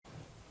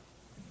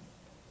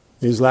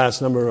These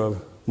last number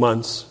of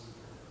months,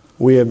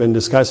 we have been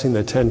discussing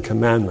the 10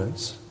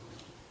 Commandments.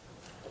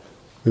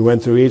 We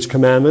went through each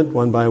commandment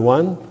one by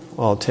one,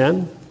 all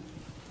 10.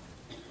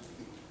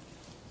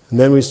 And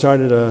then we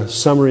started a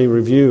summary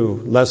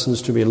review,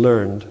 lessons to be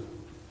learned.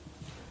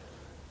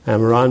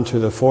 And we're on to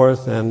the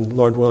fourth and,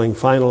 Lord willing,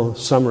 final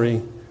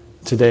summary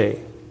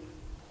today.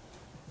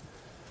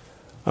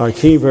 Our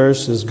key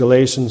verse is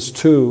Galatians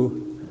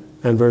 2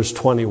 and verse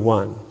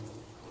 21.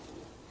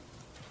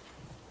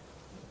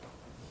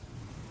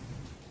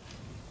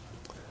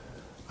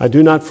 I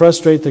do not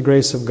frustrate the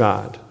grace of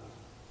God.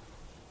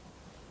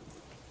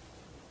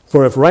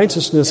 For if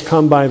righteousness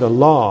come by the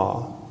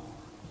law,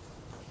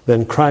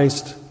 then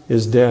Christ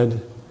is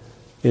dead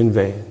in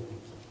vain.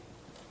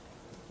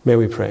 May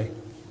we pray.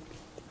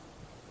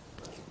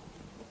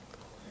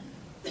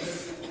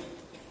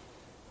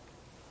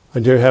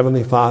 Our dear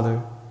Heavenly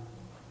Father,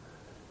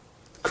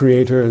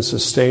 Creator and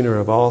Sustainer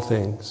of all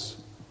things,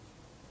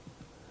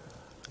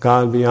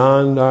 God,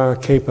 beyond our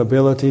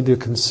capability to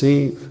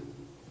conceive,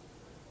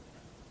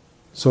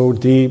 so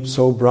deep,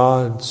 so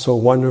broad, so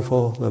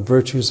wonderful, the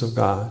virtues of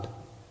God,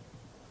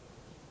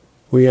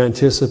 we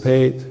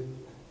anticipate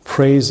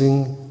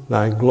praising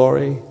Thy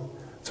glory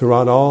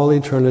throughout all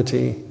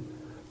eternity,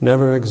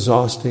 never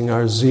exhausting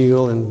our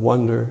zeal and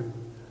wonder,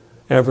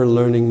 ever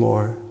learning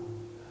more.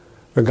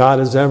 For God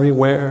is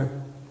everywhere.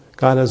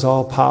 God has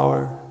all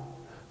power.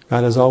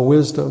 God has all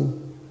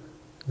wisdom.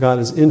 God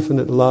has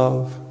infinite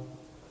love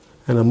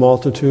and a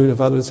multitude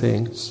of other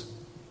things.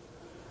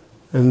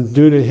 And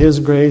due to His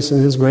grace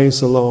and His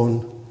grace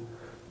alone,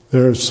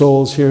 there are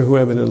souls here who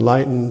have been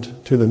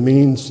enlightened to the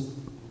means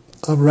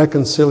of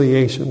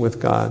reconciliation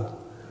with God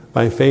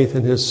by faith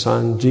in His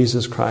Son,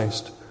 Jesus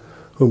Christ,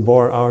 who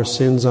bore our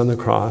sins on the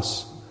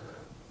cross,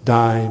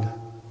 died,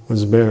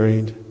 was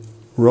buried,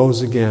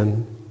 rose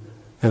again,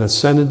 and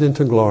ascended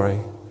into glory,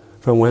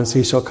 from whence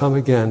He shall come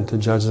again to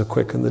judge the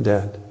quick and the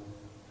dead.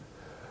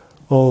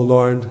 Oh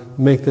Lord,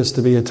 make this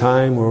to be a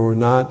time where we're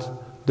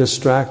not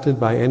distracted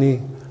by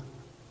any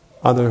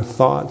other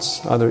thoughts,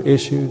 other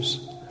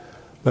issues,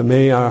 but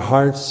may our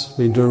hearts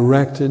be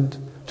directed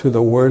to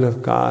the Word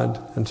of God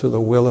and to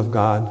the will of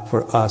God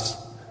for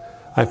us.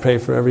 I pray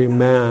for every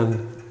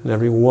man and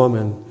every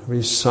woman,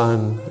 every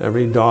son,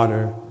 every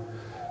daughter,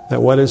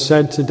 that what is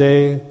said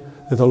today,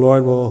 that the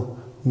Lord will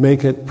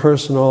make it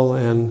personal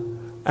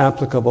and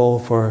applicable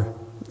for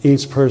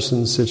each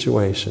person's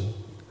situation.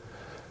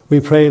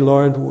 We pray,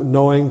 Lord,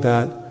 knowing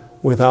that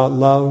without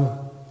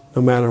love,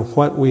 no matter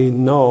what we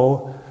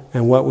know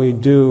and what we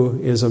do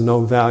is of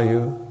no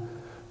value.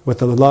 But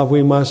the love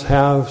we must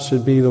have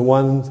should be the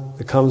one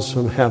that comes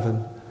from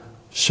heaven,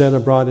 shed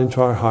abroad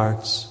into our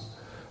hearts.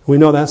 We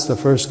know that's the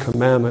first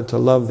commandment, to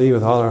love Thee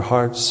with all our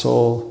heart,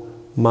 soul,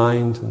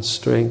 mind, and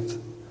strength.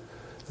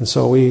 And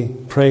so we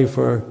pray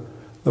for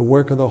the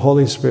work of the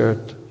Holy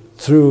Spirit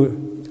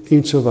through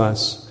each of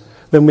us.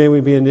 Then may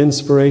we be an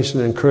inspiration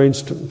and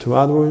encouragement to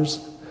others,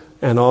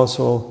 and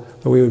also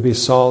that we would be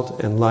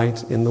salt and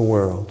light in the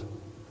world.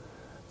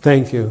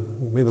 Thank you.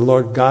 May the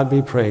Lord God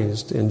be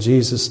praised in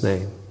Jesus'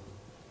 name.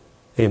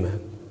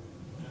 Amen.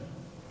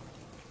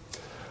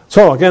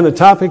 So again, the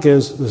topic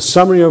is the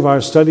summary of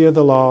our study of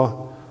the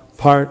law,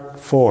 part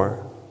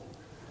 4.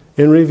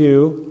 In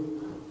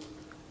review,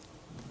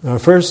 our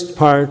first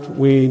part,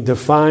 we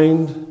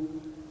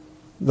defined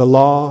the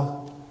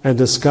law and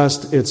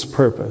discussed its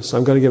purpose.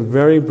 I'm going to give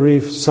very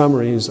brief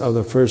summaries of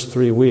the first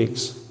 3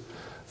 weeks.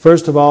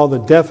 First of all, the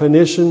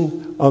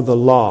definition of the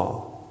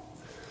law.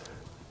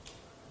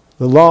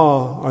 The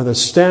law are the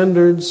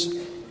standards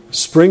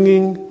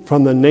springing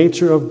from the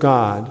nature of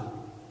God,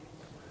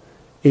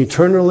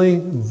 eternally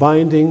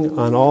binding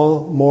on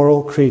all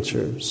moral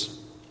creatures,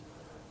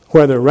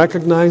 whether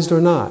recognized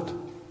or not,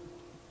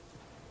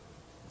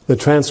 the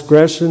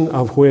transgression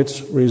of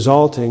which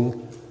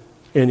resulting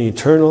in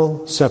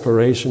eternal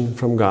separation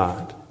from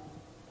God.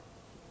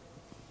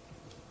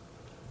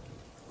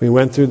 We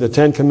went through the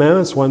 10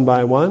 Commandments one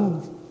by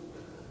one.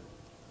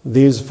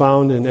 These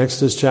found in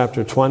Exodus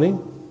chapter 20.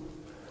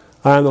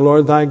 I am the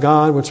Lord thy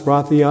God, which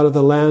brought thee out of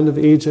the land of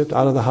Egypt,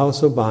 out of the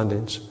house of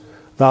bondage.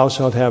 Thou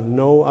shalt have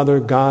no other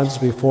gods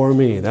before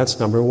me.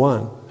 That's number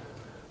 1.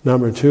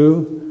 Number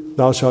 2,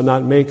 thou shalt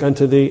not make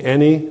unto thee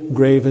any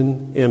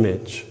graven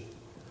image.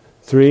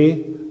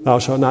 3, thou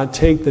shalt not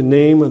take the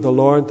name of the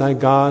Lord thy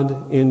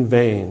God in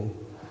vain.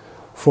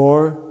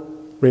 4,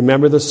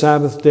 remember the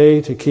Sabbath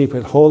day to keep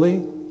it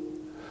holy.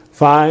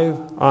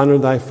 5, honor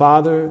thy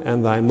father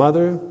and thy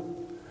mother.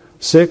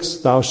 6,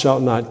 thou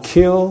shalt not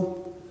kill.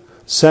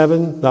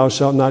 7, thou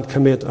shalt not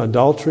commit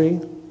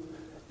adultery.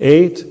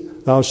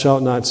 8, thou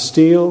shalt not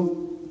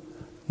steal.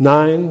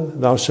 9,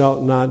 thou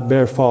shalt not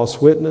bear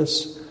false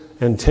witness.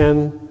 And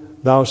 10,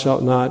 thou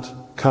shalt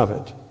not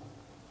covet.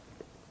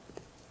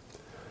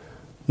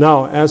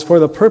 Now, as for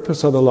the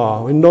purpose of the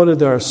law, we noted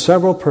there are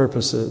several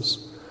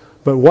purposes,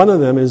 but one of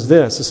them is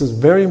this. This is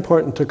very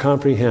important to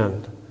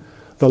comprehend.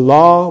 The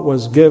law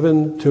was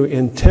given to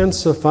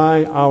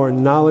intensify our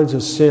knowledge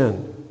of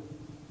sin.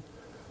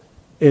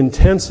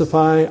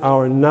 Intensify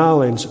our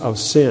knowledge of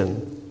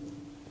sin.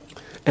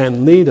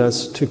 and lead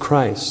us to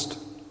Christ.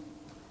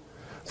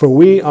 For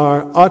we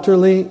are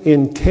utterly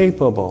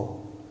incapable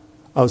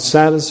of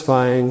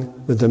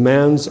satisfying the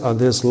demands of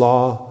this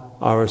law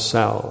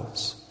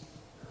ourselves.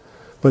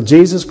 But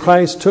Jesus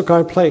Christ took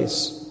our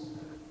place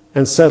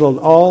and settled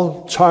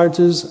all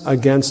charges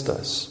against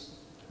us.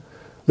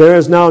 There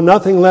is now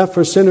nothing left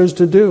for sinners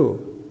to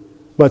do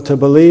but to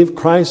believe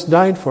Christ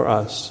died for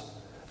us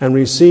and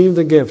receive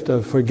the gift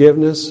of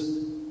forgiveness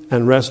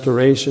and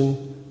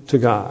restoration to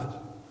God.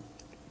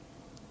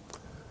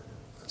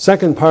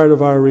 Second part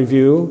of our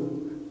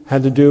review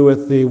had to do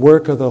with the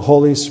work of the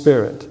Holy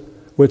Spirit,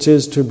 which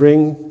is to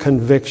bring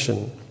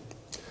conviction.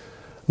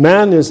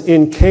 Man is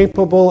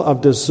incapable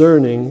of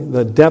discerning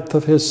the depth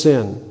of his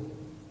sin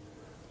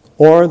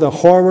or the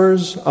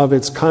horrors of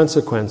its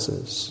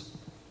consequences.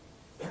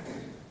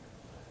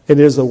 It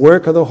is the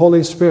work of the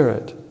Holy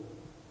Spirit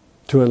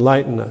to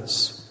enlighten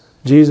us.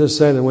 Jesus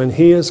said, and when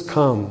he is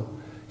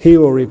come, he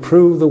will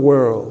reprove the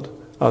world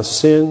of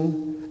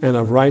sin and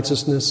of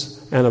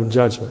righteousness and of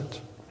judgment.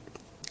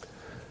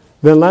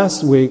 Then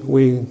last week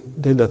we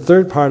did the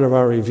third part of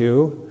our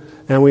review,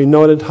 and we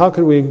noted how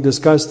could we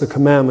discuss the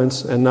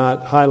commandments and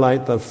not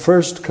highlight the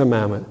first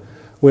commandment,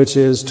 which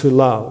is to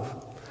love.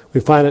 We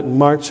find it in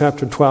Mark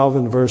chapter 12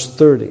 and verse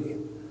 30.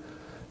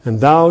 And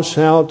thou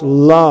shalt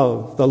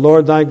love the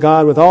Lord thy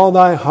God with all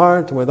thy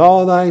heart, with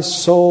all thy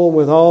soul,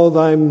 with all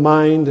thy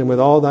mind, and with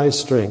all thy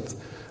strength.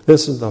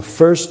 This is the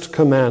first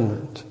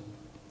commandment.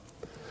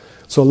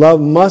 So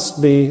love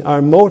must be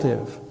our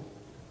motive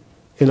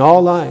in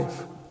all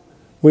life.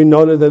 We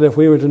noted that if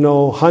we were to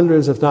know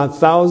hundreds, if not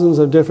thousands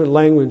of different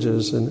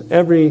languages and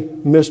every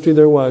mystery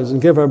there was,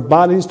 and give our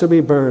bodies to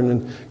be burned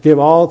and give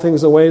all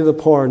things away to the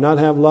poor, not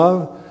have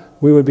love,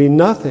 we would be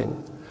nothing.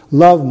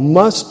 Love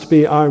must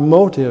be our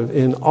motive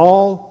in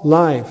all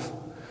life.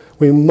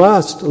 We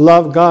must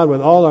love God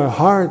with all our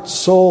heart,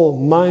 soul,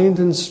 mind,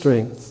 and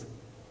strength.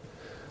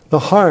 The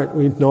heart,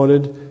 we've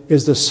noted,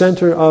 is the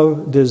center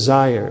of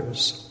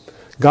desires.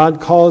 God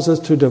calls us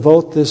to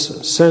devote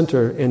this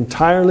center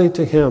entirely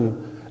to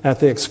Him at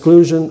the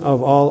exclusion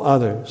of all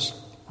others.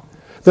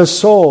 The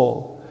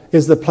soul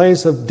is the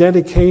place of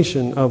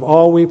dedication of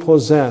all we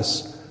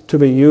possess to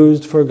be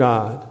used for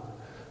God.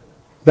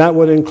 That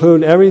would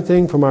include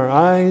everything from our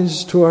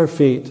eyes to our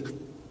feet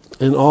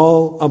and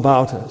all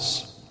about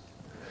us.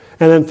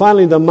 And then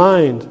finally, the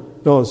mind.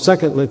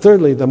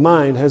 Thirdly, the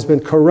mind has been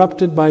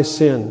corrupted by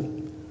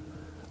sin,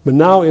 but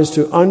now is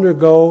to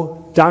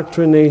undergo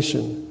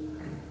doctrination,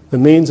 the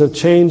means of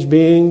change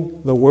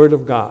being the Word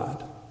of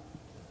God.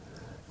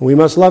 We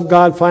must love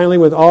God finally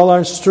with all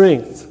our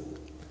strength.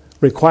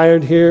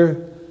 Required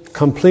here,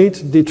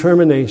 complete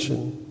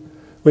determination.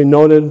 We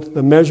noted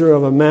the measure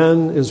of a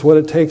man is what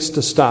it takes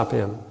to stop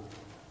him.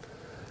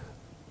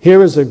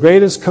 Here is the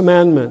greatest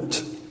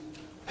commandment.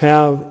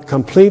 Have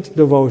complete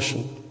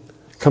devotion,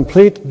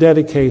 complete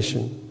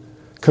dedication,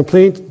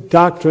 complete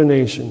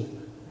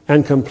doctrination,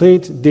 and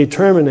complete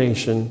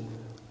determination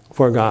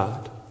for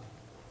God.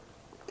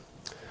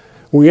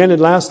 We ended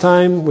last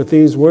time with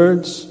these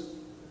words,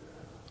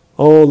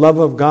 O love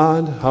of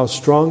God, how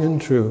strong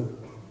and true,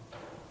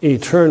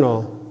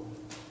 eternal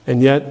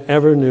and yet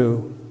ever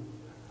new,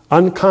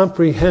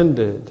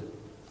 uncomprehended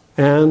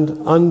and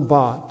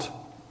unbought,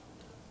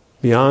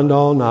 beyond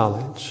all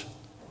knowledge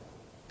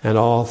and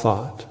all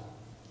thought.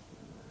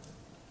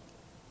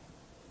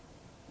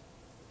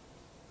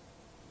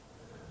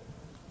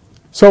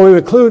 So we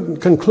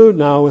would conclude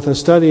now with a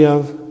study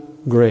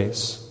of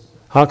grace.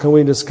 How can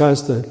we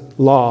discuss the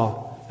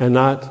law and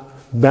not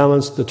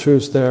balance the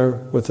truths there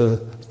with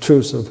the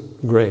truths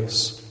of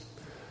grace?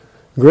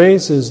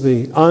 Grace is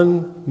the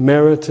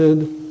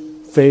unmerited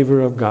favor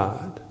of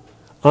God,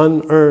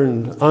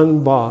 unearned,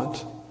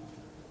 unbought,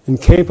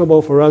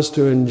 incapable for us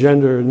to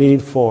engender a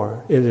need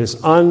for. It is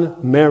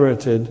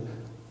unmerited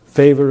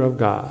favor of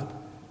God.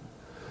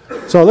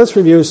 So let's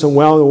review some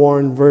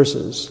well-worn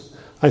verses.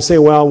 I say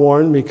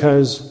well-worn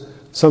because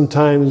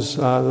sometimes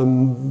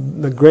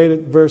the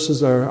great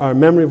verses are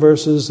memory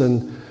verses,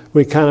 and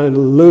we kind of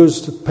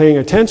lose paying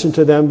attention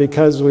to them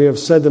because we have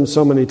said them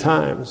so many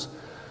times.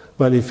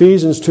 But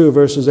Ephesians 2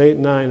 verses 8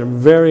 and 9 are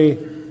very,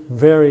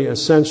 very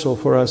essential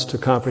for us to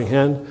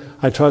comprehend.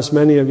 I trust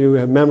many of you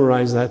have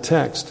memorized that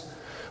text.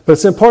 But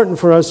it's important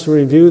for us to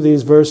review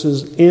these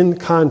verses in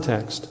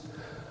context.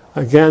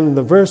 Again,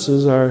 the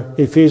verses are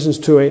Ephesians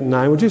 2, 8, and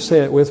 9. Would you say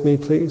it with me,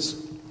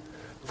 please?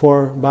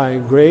 For by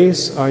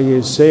grace are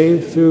you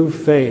saved through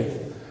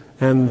faith,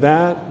 and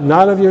that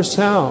not of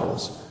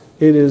yourselves.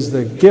 It is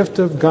the gift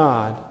of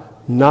God,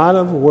 not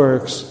of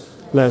works,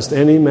 lest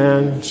any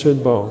man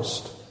should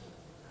boast.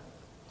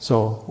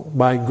 So,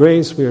 by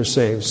grace we are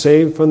saved.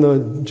 Saved from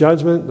the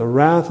judgment, the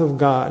wrath of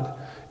God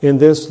in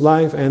this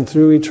life and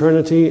through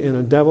eternity in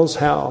a devil's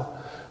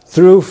hell.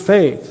 Through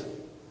faith.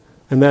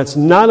 And that's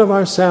not of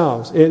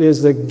ourselves. It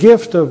is the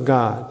gift of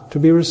God to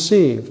be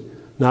received,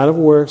 not of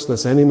works,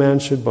 lest any man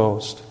should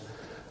boast.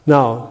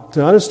 Now,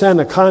 to understand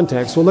the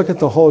context, we'll look at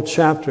the whole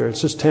chapter.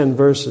 It's just 10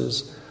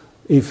 verses.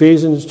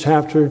 Ephesians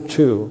chapter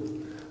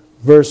 2,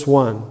 verse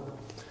 1.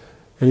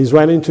 And he's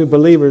writing to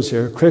believers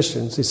here,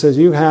 Christians. He says,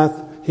 "You hath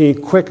he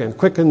quickened."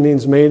 Quickened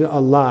means made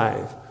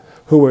alive.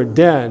 "Who were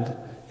dead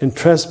in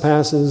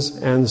trespasses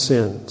and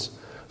sins."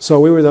 So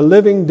we were the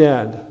living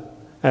dead,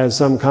 as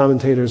some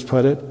commentators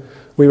put it.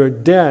 We were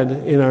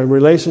dead in our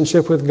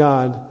relationship with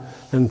God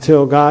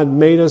until God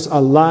made us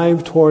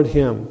alive toward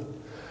Him.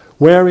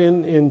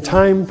 "Wherein in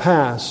time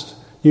past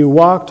you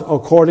walked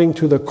according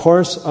to the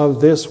course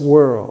of this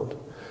world,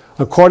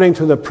 according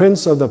to the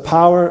prince of the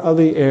power of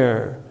the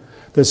air,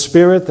 the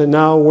spirit that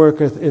now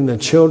worketh in the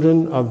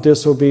children of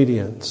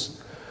disobedience,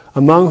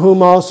 among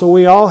whom also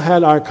we all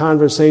had our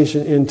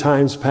conversation in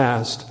times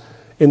past,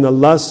 in the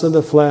lusts of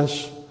the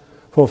flesh,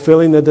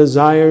 fulfilling the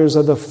desires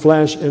of the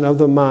flesh and of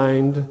the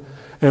mind,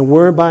 and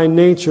were by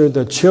nature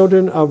the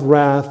children of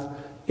wrath,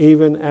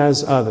 even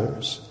as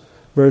others."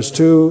 Verse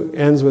 2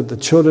 ends with the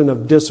children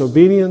of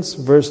disobedience.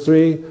 Verse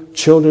 3,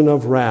 children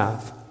of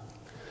wrath.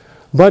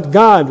 "But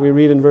God," we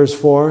read in verse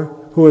 4,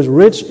 "who is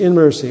rich in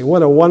mercy."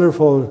 What a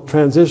wonderful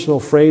transitional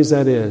phrase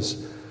that is.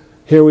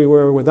 Here we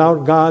were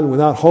without God,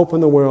 without hope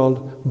in the world,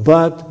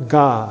 but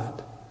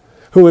God,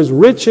 "who is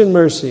rich in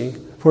mercy,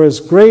 for His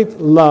great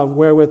love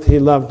wherewith He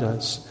loved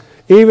us,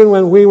 even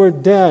when we were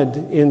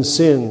dead in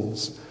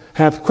sins,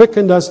 hath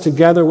quickened us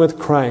together with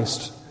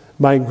Christ.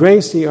 By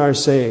grace ye are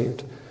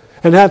saved,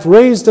 and hath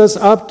raised us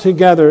up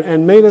together,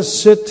 and made us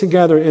sit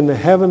together in the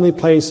heavenly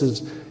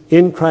places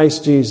in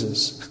Christ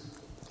Jesus."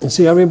 And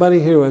see, everybody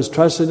here who has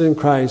trusted in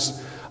Christ,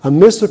 a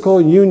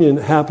mystical union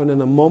happened in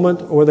the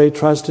moment where they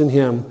trust in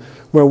Him,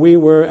 where we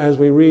were, as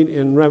we read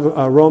in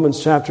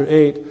Romans chapter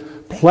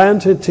 8,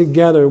 planted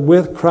together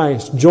with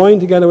Christ,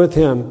 joined together with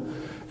Him.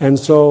 And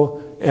so,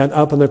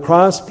 up on the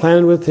cross,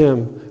 planted with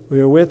Him. We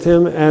were with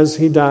Him as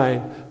He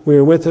died. We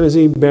were with Him as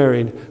He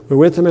buried. We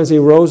were with Him as He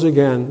rose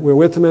again. We were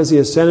with Him as He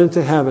ascended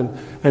to heaven.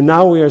 And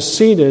now we are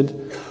seated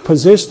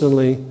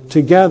positionally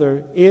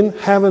together in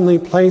heavenly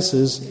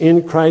places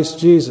in Christ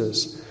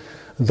Jesus,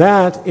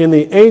 that in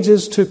the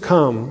ages to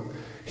come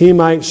He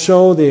might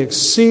show the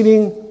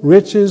exceeding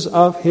riches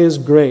of His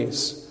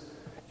grace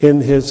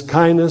in His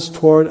kindness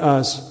toward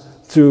us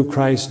through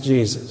Christ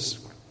Jesus.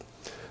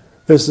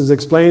 This is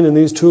explained in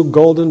these two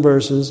golden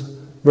verses,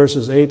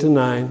 verses 8 and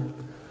 9.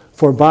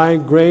 "For by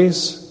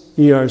grace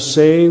ye are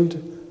saved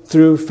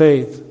through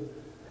faith,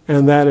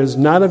 and that is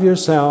not of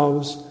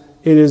yourselves,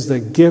 it is the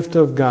gift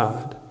of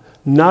God,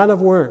 not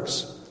of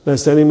works,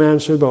 lest any man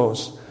should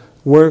boast."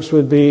 Works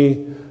would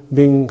be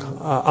being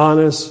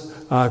honest.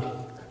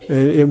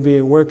 It would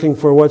be working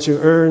for what you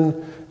earn.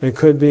 It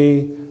could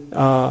be,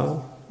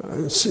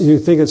 you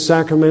think it's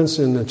sacraments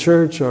in the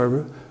church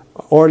or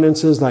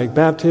ordinances like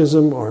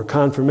baptism or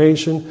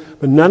confirmation,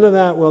 but none of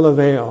that will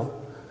avail.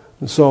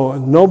 And so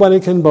nobody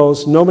can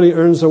boast. Nobody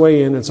earns their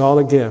way in. It's all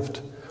a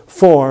gift.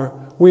 For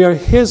we are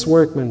His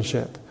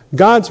workmanship,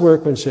 God's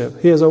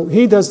workmanship.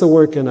 He does the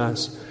work in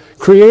us,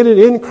 created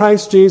in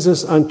Christ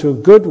Jesus unto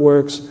good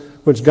works,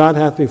 which God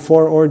hath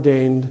before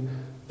ordained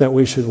that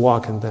we should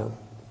walk in them.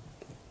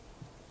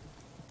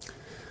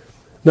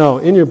 Now,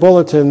 in your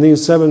bulletin,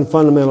 these 7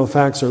 fundamental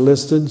facts are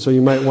listed, so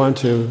you might want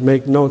to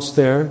make notes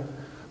there.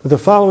 But the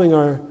following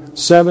are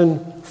 7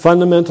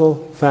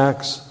 fundamental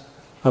facts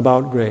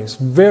about grace.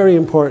 Very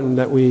important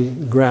that we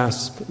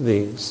grasp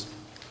these.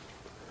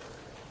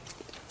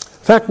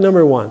 Fact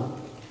number 1.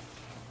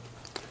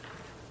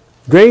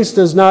 Grace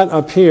does not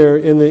appear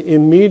in the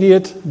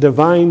immediate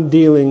divine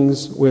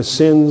dealings with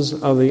sins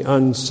of the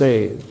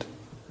unsaved.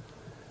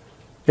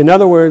 In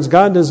other words,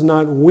 God does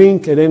not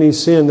wink at any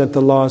sin that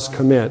the lost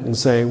commit and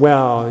say,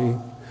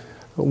 "Well,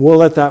 we'll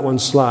let that one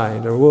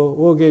slide," or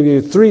we'll give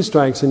you 3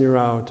 strikes and you're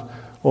out,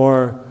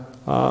 or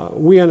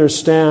 "We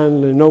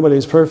understand and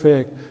nobody's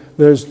perfect."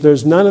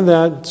 There's none of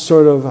that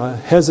sort of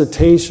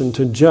hesitation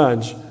to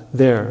judge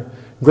there.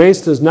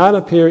 Grace does not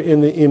appear in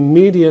the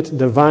immediate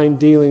divine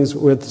dealings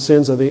with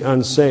sins of the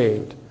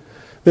unsaved.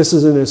 This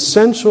is an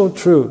essential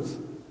truth,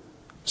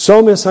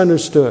 so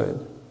misunderstood.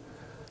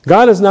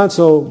 God is not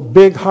so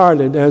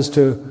big-hearted as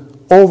to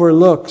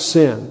overlook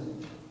sin.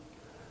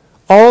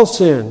 All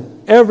sin,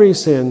 every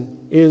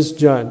sin, is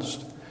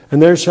judged,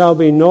 and there shall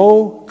be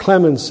no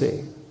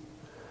clemency.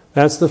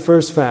 That's the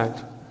first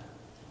fact.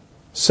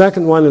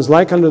 Second one is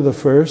like unto the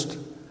first.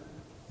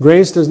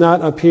 Grace does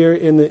not appear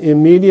in the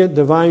immediate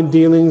divine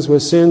dealings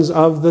with sins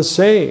of the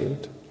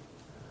saved.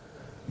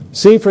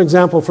 See, for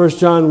example, 1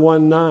 John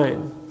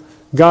 1:9.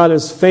 God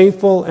is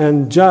faithful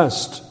and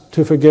just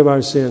to forgive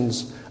our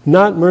sins,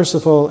 not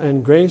merciful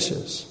and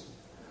gracious.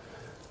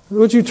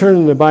 Would you turn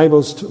in the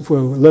Bibles to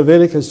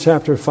Leviticus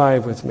chapter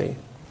 5 with me?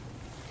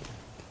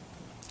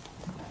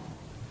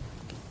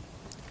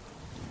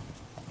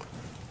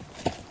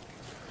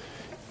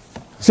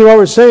 See, what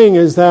we're saying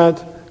is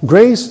that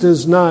grace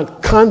does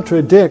not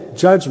contradict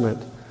judgment.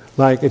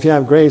 Like if you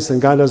have grace, then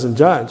God doesn't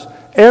judge.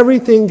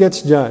 Everything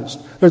gets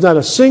judged. There's not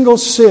a single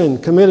sin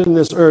committed in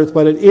this earth,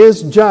 but it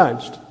is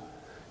judged.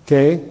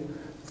 Okay?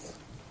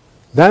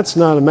 That's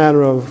not a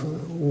matter of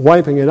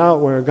wiping it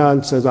out where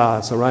God says,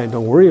 it's all right,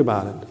 don't worry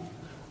about it.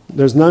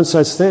 There's none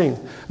such thing.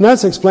 And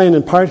that's explained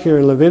in part here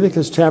in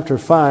Leviticus chapter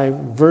 5,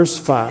 verse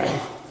 5.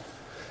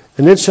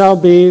 And it shall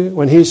be,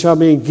 when he shall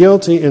be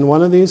guilty in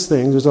one of these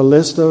things, there's a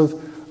list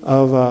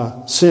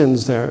of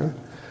sins there,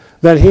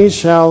 that he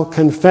shall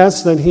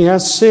confess that he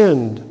has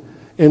sinned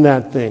in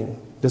that thing.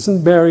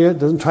 Doesn't bury it,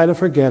 doesn't try to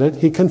forget it,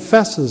 he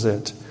confesses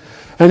it.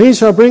 And he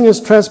shall bring his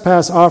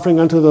trespass offering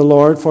unto the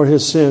Lord for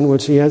his sin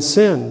which he has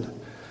sinned.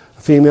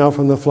 A female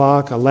from the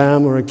flock, a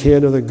lamb or a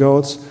kid or the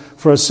goats,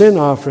 for a sin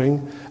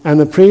offering,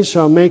 and the priest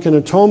shall make an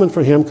atonement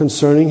for him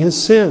concerning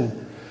his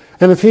sin.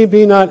 And if he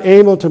be not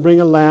able to bring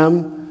a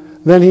lamb,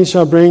 then he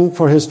shall bring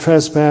for his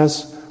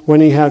trespass when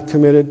he hath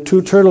committed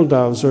 2 turtle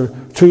doves or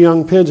 2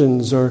 young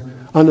pigeons or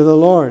unto the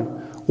Lord,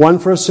 one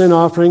for a sin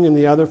offering and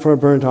the other for a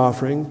burnt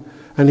offering.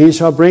 And he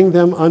shall bring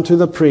them unto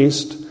the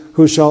priest,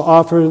 who shall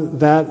offer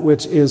that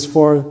which is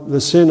for the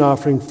sin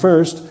offering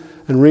first,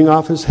 and wring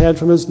off his head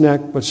from his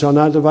neck, but shall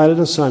not divide it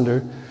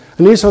asunder.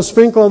 And he shall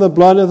sprinkle the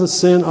blood of the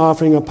sin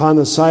offering upon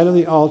the side of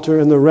the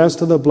altar, and the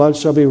rest of the blood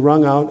shall be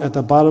wrung out at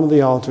the bottom of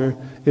the altar.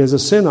 It is a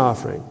sin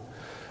offering.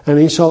 And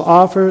he shall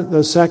offer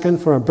the second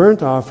for a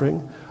burnt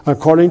offering,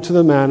 according to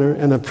the manner,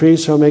 and the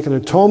priest shall make an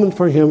atonement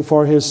for him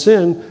for his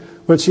sin,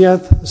 which he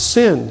hath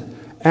sinned,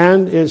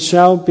 and it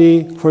shall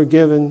be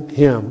forgiven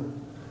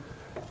him.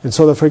 And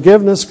so the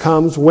forgiveness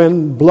comes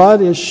when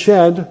blood is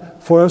shed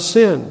for a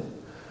sin.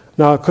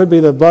 Now, it could be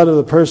the blood of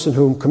the person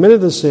who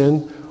committed the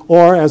sin,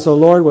 or, as the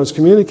Lord was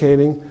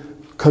communicating,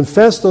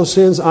 confess those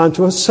sins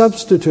onto a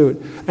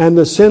substitute, and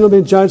the sin will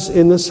be judged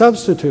in the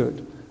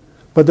substitute.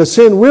 But the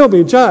sin will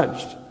be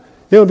judged.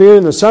 It will be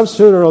in the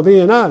substitute or it will be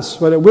in us,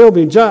 but it will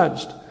be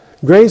judged.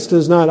 Grace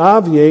does not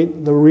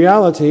obviate the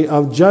reality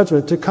of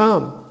judgment to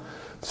come.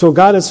 So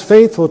God is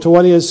faithful to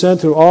what he has said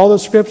through all the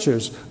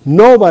scriptures.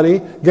 Nobody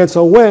gets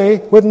away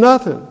with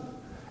nothing.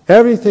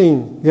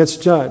 Everything gets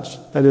judged,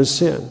 that is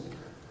sin.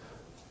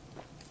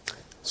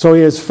 So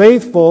he is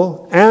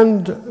faithful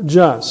and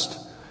just.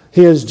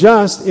 He is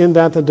just in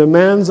that the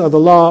demands of the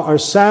law are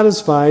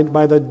satisfied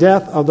by the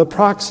death of the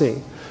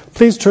proxy.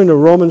 Please turn to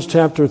Romans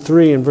chapter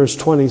 3 and verse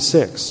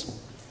 26.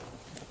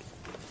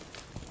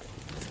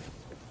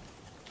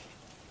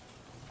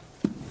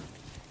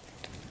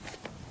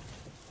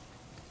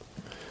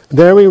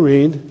 There we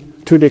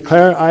read, to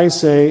declare, I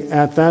say,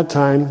 at that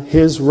time,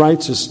 his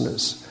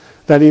righteousness,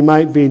 that he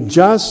might be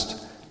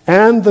just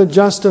and the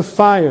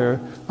justifier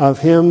of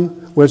him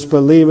which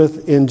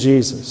believeth in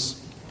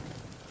Jesus.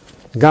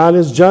 God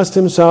is just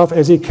himself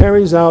as he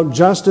carries out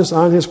justice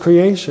on his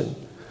creation.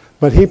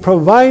 But he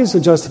provides the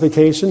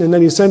justification, and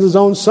then he sends his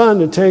own Son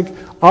to take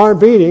our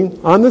beating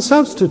on the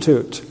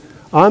substitute,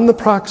 on the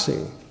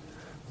proxy.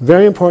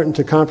 Very important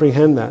to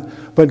comprehend that.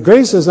 But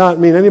grace does not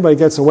mean anybody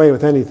gets away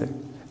with anything.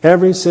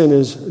 Every sin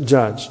is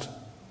judged.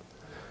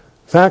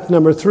 Fact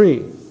number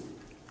 3,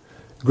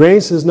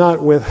 grace is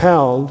not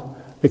withheld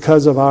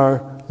because of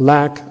our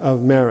lack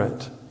of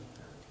merit.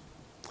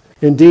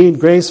 Indeed,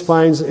 grace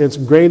finds its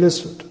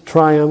greatest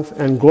triumph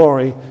and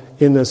glory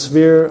in the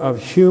sphere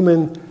of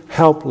human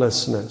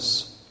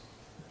helplessness.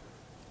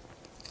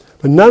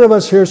 But none of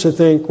us here should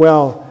think,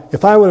 well,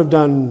 if I would have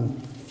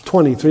done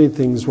 23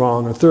 things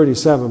wrong or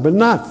 37, but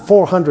not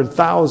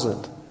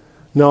 400,000.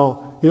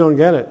 No, you don't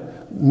get it.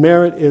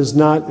 Merit is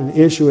not an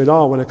issue at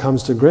all when it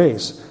comes to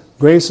grace.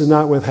 Grace is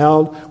not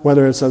withheld,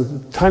 whether it's a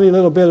tiny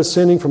little bit of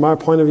sinning from our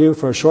point of view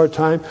for a short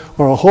time,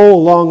 or a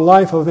whole long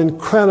life of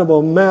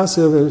incredible,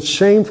 massive,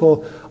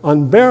 shameful,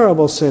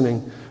 unbearable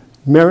sinning.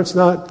 Merit's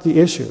not the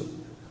issue.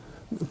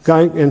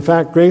 In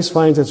fact, grace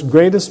finds its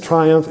greatest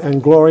triumph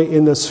and glory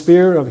in the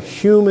sphere of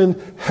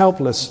human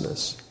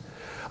helplessness.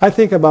 I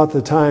think about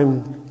the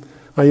time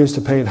I used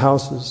to paint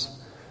houses,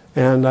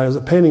 and I was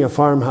painting a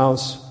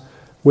farmhouse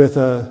with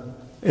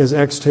his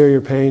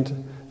exterior paint,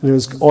 and it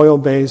was oil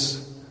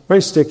base,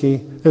 very sticky.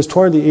 It was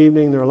toward the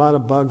evening. There were a lot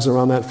of bugs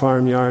around that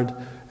farmyard,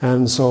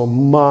 and so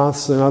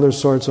moths and other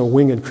sorts of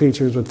winged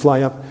creatures would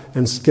fly up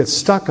and get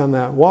stuck on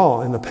that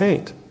wall in the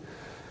paint.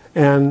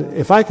 And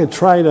if I could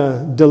try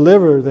to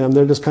deliver them,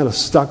 they're just kind of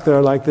stuck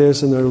there like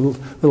this, and their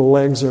little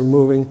legs are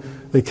moving.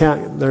 They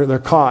can't. They're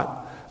caught.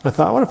 I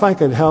thought, what if I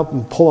could help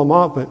and pull them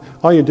off? But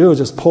all you do is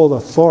just pull the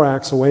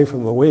thorax away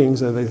from the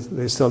wings, and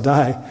they still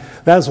die.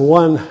 That's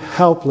one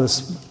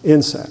helpless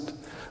insect.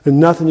 There's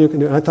nothing you can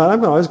do. And I thought,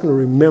 I'm always going to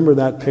remember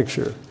that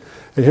picture.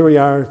 And here we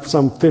are,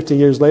 some 50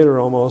 years later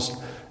almost,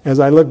 as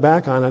I look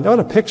back on it, what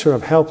a picture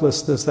of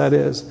helplessness that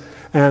is.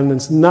 And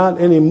it's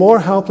not any more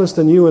helpless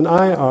than you and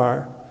I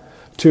are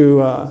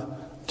to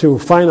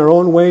find our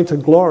own way to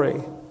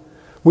glory.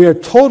 We are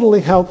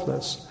totally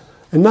helpless.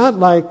 And not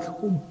like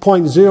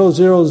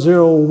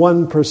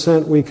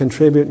 0.0001% we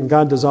contribute and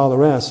God does all the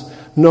rest.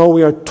 No,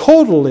 we are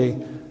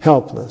totally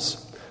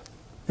helpless.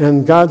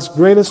 And God's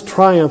greatest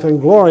triumph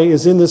and glory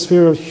is in the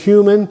sphere of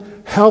human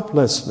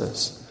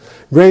helplessness.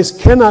 Grace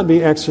cannot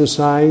be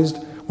exercised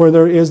where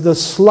there is the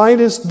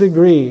slightest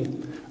degree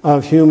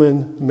of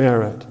human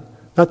merit.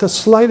 Not the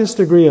slightest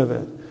degree of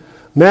it.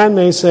 Man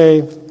may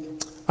say,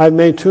 I've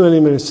made too many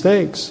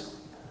mistakes.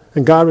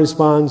 And God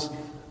responds,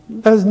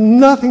 that has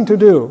nothing to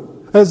do.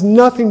 It has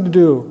nothing to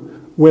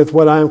do with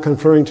what I am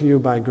conferring to you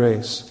by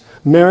grace.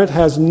 Merit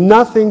has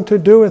nothing to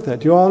do with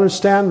it. You all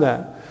understand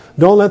that.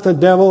 Don't let the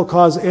devil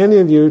cause any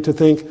of you to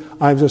think,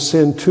 I've just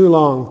sinned too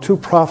long, too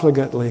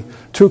profligately,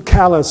 too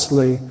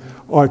callously,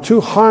 or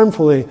too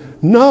harmfully.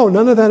 No,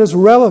 none of that is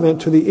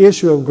relevant to the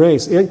issue of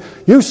grace.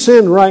 You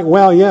sinned right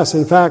well, yes.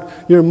 In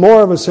fact, you're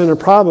more of a sinner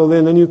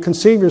probably than you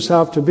conceive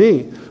yourself to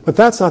be. But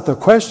that's not the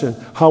question,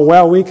 how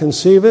well we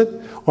conceive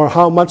it or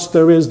how much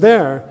there is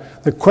there.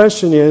 The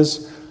question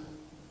is,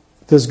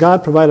 does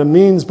God provide a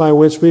means by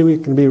which we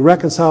can be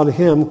reconciled to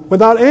Him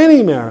without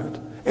any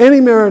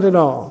merit at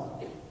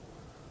all?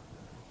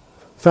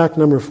 Fact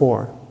number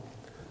 4,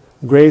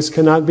 grace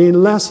cannot be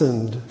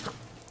lessened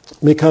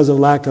because of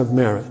lack of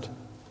merit.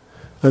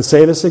 Let's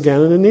say this again,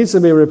 and it needs to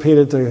be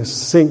repeated to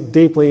sink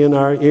deeply in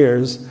our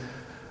ears.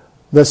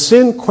 The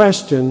sin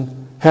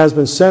question has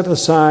been set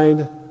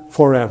aside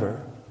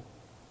forever.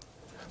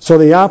 So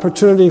the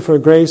opportunity for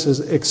grace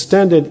is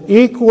extended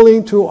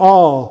equally to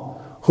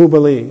all who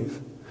believe.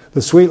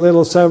 The sweet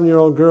little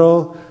 7-year-old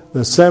girl,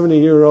 the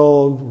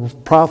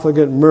 70-year-old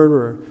profligate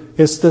murderer.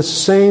 It's the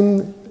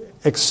same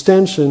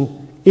extension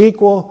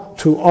equal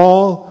to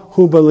all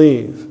who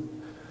believe.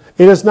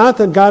 It is not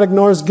that God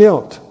ignores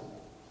guilt.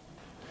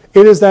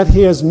 It is that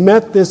He has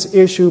met this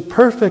issue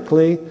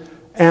perfectly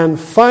and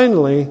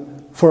finally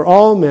for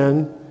all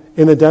men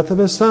in the death of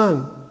His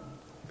Son.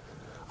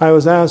 I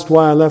was asked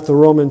why I left the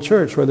Roman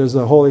Church, where there's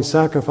the holy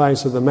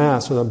sacrifice of the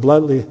Mass, or the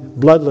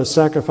bloodless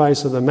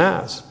sacrifice of the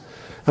Mass.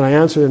 And I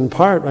answered in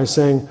part by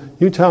saying,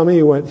 you tell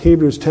me what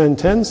Hebrews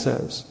 10:10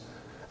 says.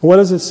 And what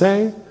does it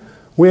say?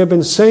 We have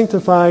been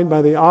sanctified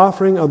by the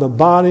offering of the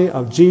body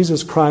of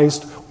Jesus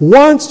Christ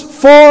once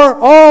for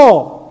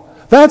all.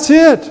 That's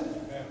it.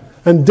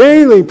 And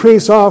daily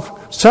priests offer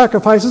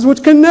sacrifices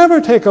which can never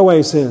take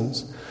away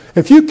sins.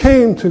 If you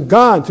came to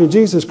God through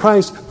Jesus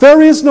Christ,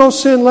 there is no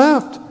sin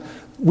left.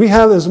 We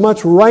have as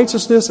much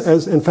righteousness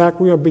as, in fact,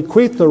 we are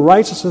bequeathed the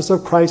righteousness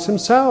of Christ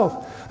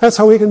Himself. That's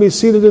how we can be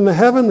seated in the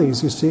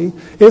heavenlies, you see.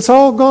 It's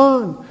all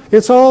gone.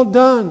 It's all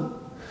done.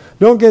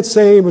 Don't get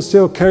saved but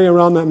still carry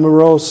around that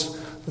morose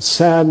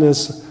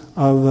sadness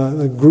of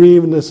the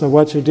grievedness of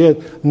what you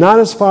did. Not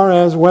as far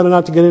as whether or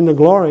not to get into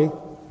glory.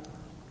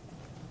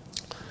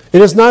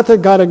 It is not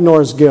that God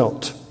ignores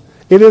guilt.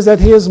 It is that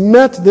He has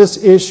met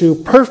this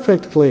issue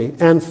perfectly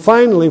and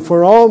finally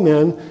for all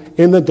men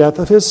in the death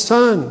of His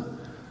Son.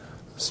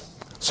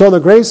 So the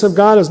grace of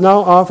God is now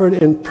offered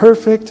in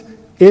perfect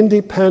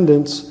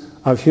independence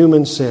of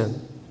human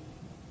sin.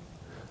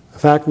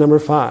 Fact number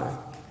 5.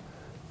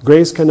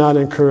 Grace cannot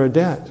incur a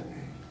debt.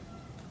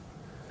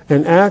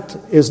 An act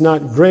is not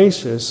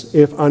gracious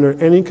if under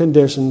any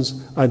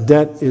conditions a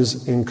debt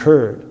is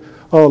incurred.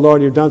 Oh,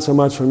 Lord, you've done so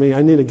much for me.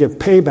 I need to give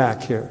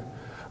payback here.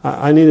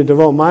 I need to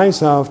devote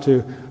myself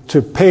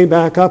to pay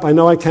back up. I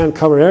know I can't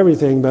cover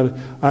everything,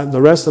 but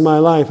the rest of my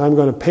life I'm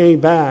going to pay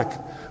back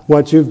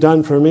what you've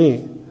done for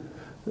me.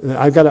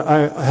 I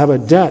have a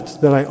debt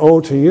that I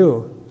owe to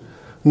you.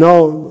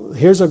 No,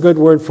 here's a good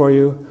word for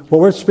you. What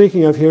we're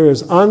speaking of here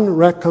is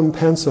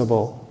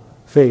unrecompensable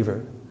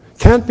favor.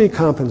 Can't be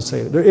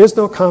compensated. There is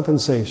no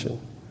compensation.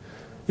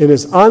 It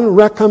is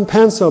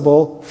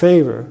unrecompensable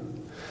favor.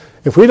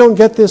 If we don't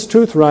get this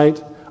truth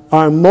right,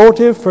 our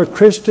motive for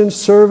Christian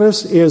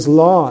service is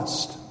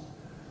lost.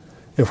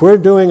 If we're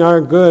doing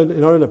our good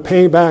in order to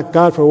pay back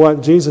God for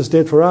what Jesus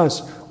did for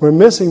us, we're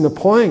missing the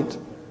point.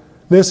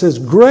 This is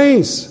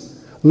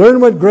grace. Learn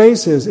what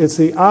grace is. It's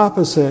the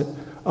opposite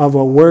of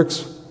a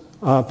works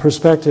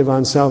perspective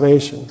on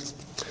salvation.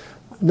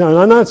 Now,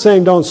 I'm not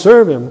saying don't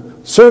serve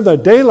Him. Serve the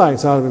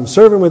daylights out of Him.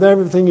 Serve Him with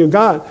everything you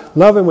got.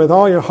 Love Him with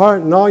all your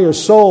heart and all your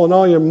soul and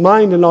all your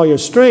mind and all your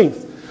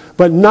strength.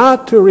 But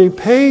not to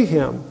repay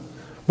Him,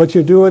 but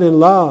you do it in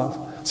love.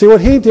 See,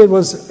 what He did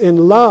was in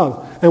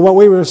love. And what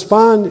we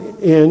respond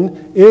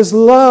in is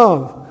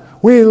love.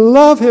 We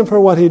love Him for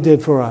what He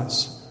did for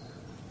us.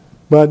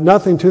 But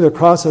nothing to the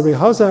cross of me.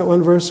 How's that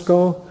one verse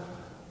go?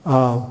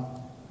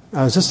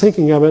 I was just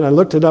thinking of it. I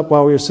looked it up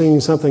while we were singing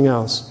something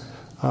else.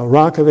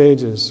 Rock of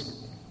Ages.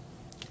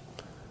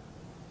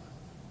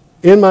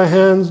 In my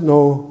hands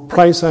no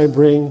price I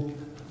bring,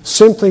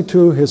 simply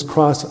to His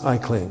cross I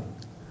cling.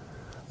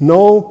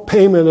 No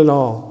payment at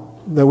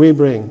all that we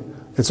bring.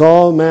 It's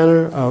all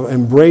manner of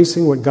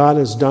embracing what God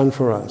has done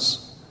for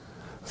us.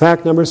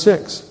 Fact number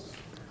 6.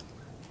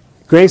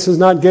 Grace is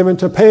not given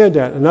to pay a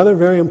debt. Another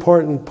very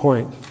important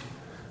point.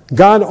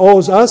 God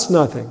owes us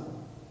nothing.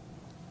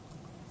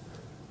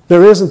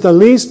 There isn't the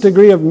least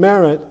degree of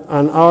merit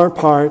on our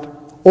part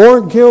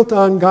or guilt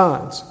on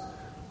God's.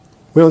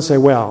 We don't say,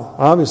 well,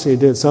 obviously He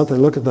did something.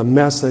 Look at the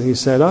mess that He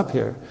set up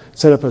here.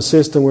 Set up a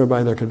system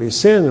whereby there could be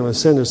sin, and with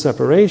sin there's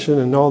separation,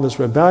 and all this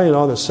rebellion,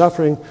 all this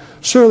suffering.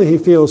 Surely He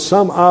feels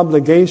some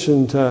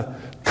obligation to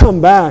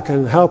come back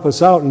and help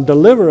us out and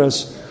deliver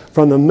us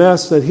from the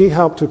mess that He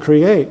helped to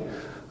create.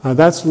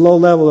 That's low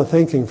level of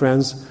thinking,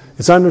 friends.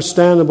 It's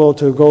understandable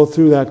to go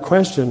through that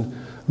question,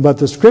 but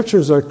the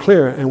Scriptures are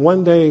clear, and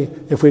one day,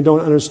 if we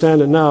don't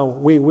understand it now,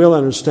 we will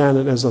understand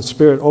it as the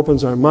Spirit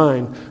opens our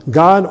mind.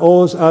 God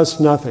owes us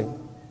nothing.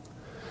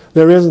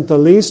 There isn't the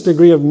least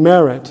degree of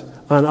merit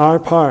on our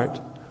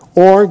part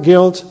or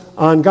guilt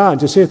on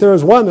God. You see, if there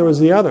was one, there was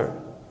the other.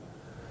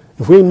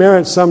 If we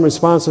merit some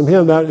response from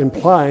Him, that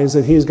implies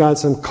that He's got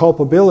some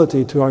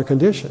culpability to our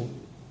condition.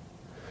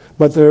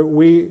 But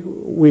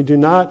we do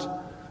not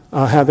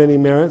have any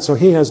merit, so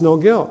He has no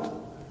guilt.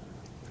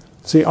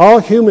 See, all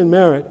human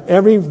merit,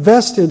 every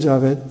vestige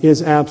of it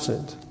is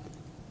absent.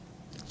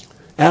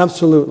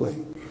 Absolutely.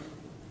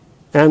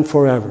 And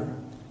forever.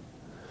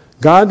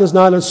 God does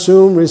not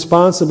assume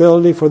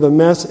responsibility for the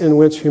mess in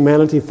which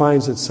humanity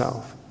finds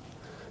itself.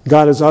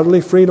 God is utterly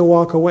free to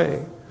walk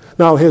away.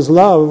 Now, His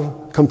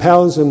love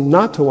compels Him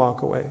not to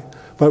walk away.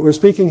 But we're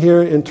speaking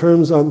here in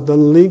terms of the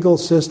legal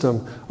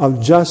system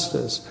of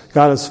justice.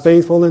 God is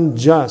faithful and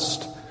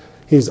just.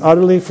 He's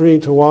utterly free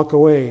to walk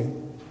away.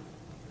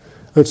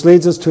 Which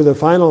leads us to the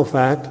final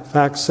fact,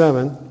 fact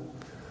 7.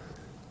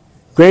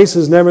 Grace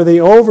is never the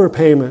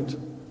overpayment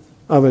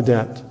of a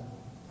debt.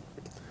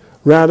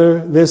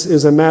 Rather, this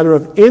is a matter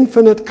of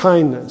infinite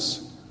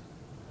kindness,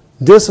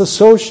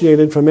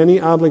 disassociated from any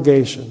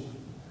obligation.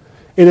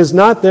 It is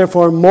not,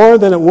 therefore, more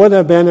than it would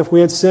have been if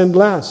we had sinned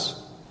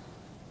less.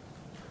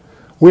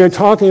 We are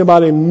talking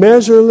about a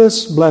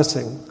measureless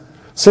blessing,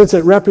 since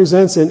it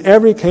represents in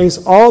every case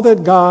all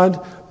that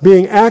God,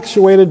 being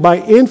actuated by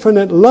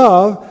infinite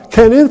love,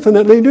 can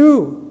infinitely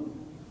do.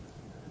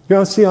 You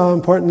all see how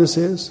important this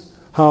is?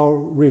 How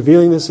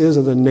revealing this is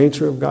of the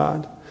nature of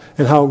God?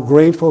 And how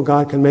grateful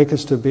God can make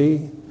us to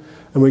be.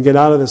 And we get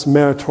out of this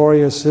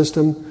meritorious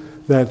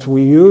system that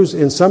we use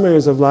in some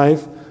areas of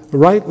life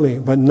rightly,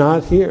 but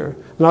not here.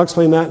 And I'll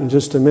explain that in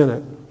just a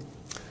minute.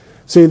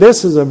 See,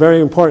 this is a very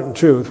important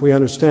truth we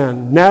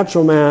understand.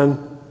 Natural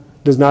man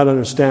does not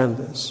understand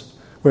this.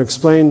 We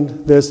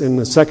explained this in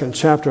the 2nd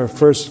chapter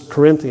of 1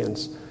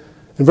 Corinthians.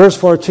 In verse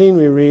 14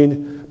 we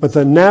read, "But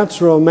the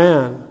natural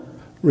man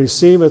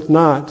receiveth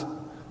not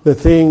the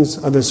things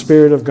of the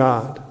Spirit of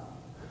God,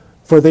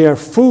 for they are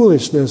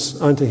foolishness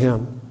unto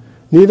him.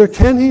 Neither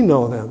can he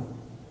know them,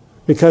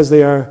 because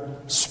they are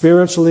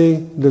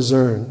spiritually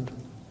discerned."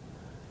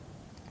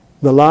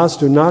 The lost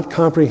do not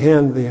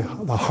comprehend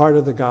the heart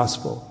of the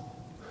gospel.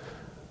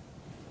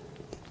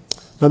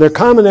 Now, their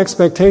common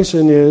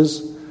expectation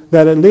is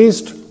that at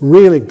least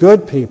really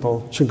good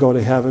people should go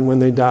to heaven when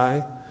they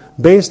die,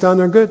 based on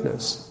their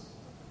goodness.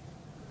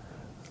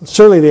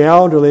 Surely the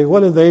elderly,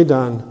 what have they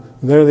done?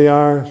 There they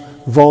are,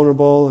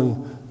 vulnerable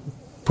and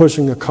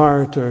pushing a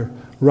cart or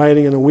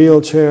riding in a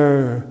wheelchair,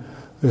 or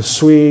they're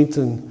sweet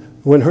and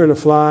wouldn't hurt a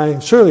fly.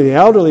 Surely the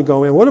elderly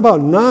go in. What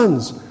about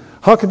nuns?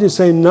 How could you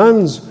say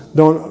nuns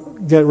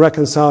don't get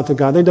reconciled to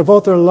God? They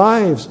devote their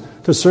lives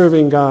to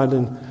serving God.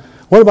 And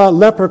what about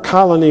leper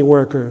colony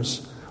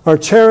workers, or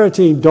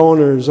charity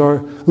donors,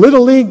 or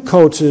little league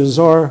coaches,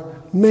 or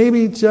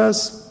maybe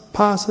just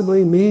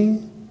possibly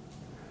me?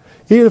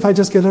 Even if I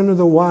just get under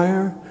the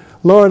wire,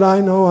 Lord,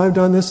 I know I've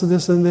done this and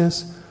this and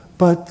this,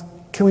 but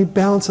can we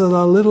balance it out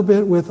a little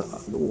bit with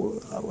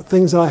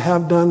things that I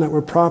have done that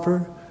were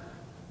proper?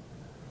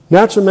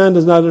 Natural man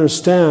does not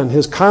understand.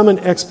 His common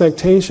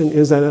expectation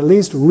is that at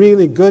least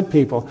really good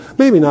people,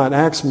 maybe not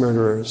axe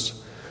murderers,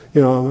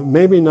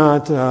 maybe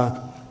not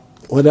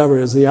whatever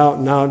is the out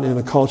and out in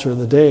the culture of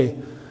the day,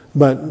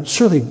 but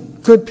surely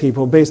good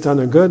people based on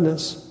their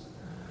goodness.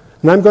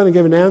 And I'm going to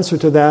give an answer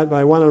to that, but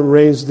I want to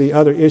raise the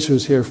other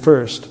issues here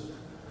first.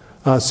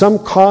 Some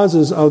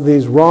causes of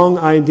these wrong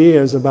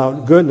ideas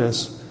about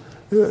goodness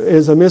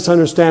is a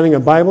misunderstanding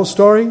of Bible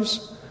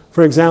stories.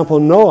 For example,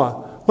 Noah.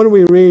 What do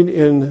we read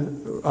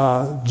in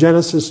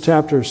Genesis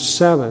chapter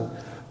 7?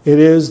 It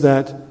is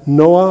that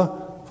Noah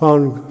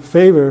found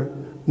favor.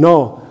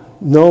 No,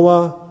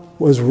 Noah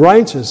was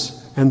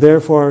righteous, and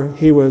therefore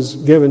he was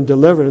given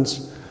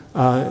deliverance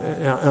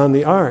on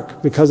the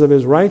ark because of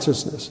his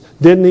righteousness.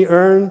 Didn't he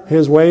earn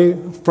his way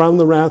from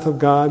the wrath of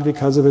God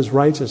because of his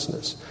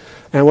righteousness?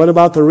 And what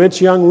about the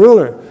rich young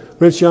ruler?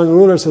 Rich young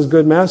ruler says,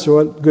 "Good master,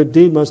 what good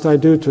deed must I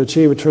do to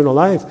achieve eternal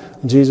life?"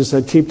 And Jesus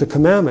said, "Keep the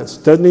commandments."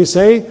 Doesn't he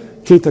say,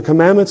 "Keep the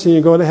commandments and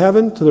you go to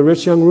heaven," to the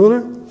rich young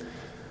ruler?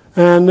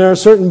 And there are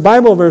certain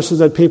Bible verses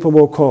that people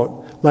will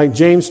quote, like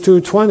James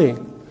 2:20.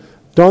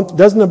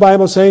 Doesn't the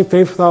Bible say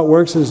faith without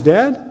works is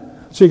dead?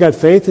 So you got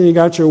faith and you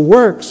got your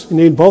works. You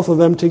need both of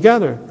them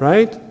together,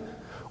 right?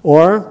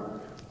 Or,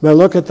 now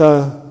look at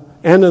the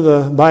end of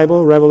the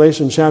Bible,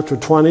 Revelation chapter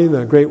 20,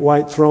 the great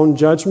white throne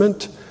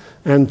judgment.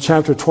 And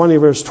chapter 20,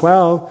 verse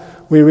 12,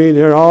 we read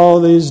here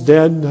all these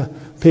dead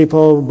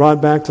people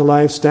brought back to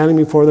life, standing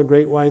before the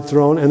great white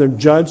throne, and they're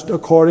judged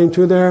according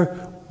to their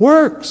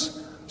works.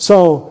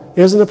 So,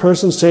 isn't a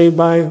person saved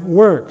by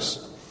works?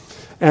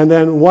 And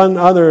then one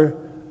other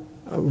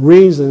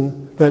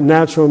reason that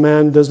natural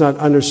man does not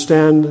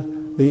understand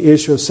the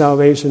issue of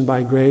salvation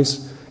by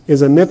grace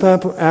is a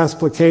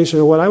misapplication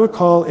of what I would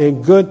call a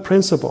good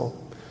principle.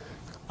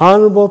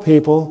 Honorable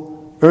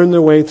people earn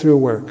their way through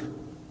work.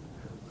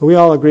 We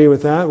all agree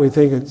with that. We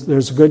think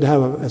it's good to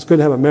have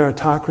a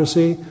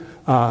meritocracy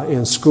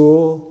in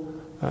school,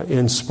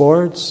 in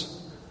sports,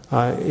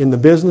 in the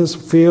business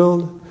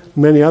field,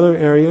 many other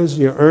areas.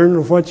 You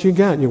earn what you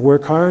get. You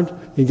work hard,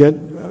 you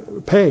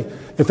get pay.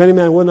 If any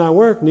man would not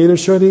work, neither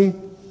should he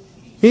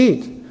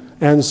eat.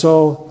 And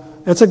so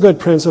it's a good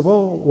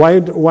principle.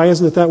 Why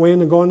isn't it that way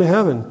in going to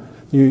heaven?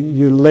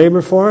 You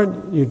labor for it,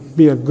 you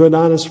be a good,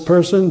 honest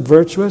person,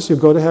 virtuous, you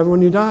go to heaven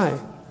when you die.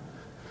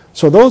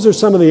 So those are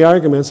some of the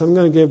arguments. I'm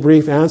going to give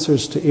brief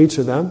answers to each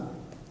of them.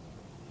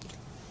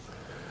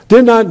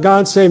 Did not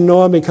God save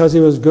Noah because he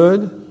was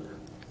good?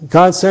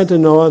 God said to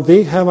Noah,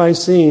 "Thee have I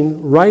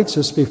seen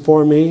righteous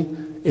before me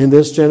in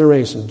this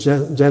generation."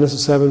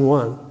 Genesis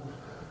 7:1.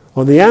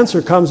 Well, the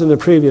answer comes in the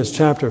previous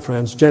chapter,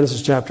 friends.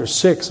 Genesis chapter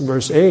 6,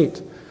 verse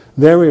 8.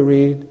 There we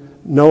read,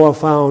 Noah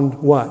found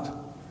what?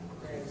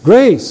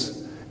 Grace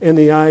in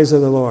the eyes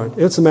of the Lord.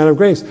 It's a matter of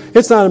grace.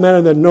 It's not a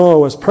matter that Noah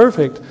was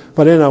perfect,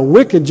 but in a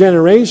wicked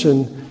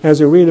generation, as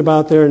we read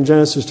about there in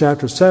Genesis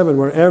chapter 7,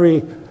 where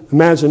every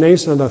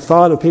imagination of the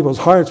thought of people's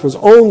hearts was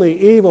only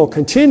evil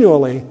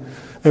continually,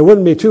 it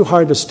wouldn't be too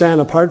hard to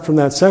stand apart from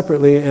that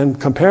separately and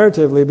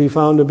comparatively be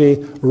found to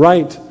be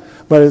right.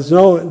 But there's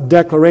no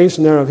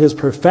declaration there of his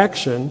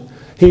perfection.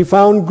 He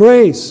found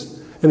grace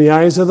in the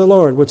eyes of the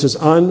Lord, which is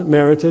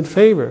unmerited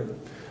favor.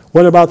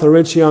 What about the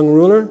rich young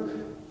ruler?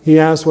 He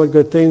asked, "What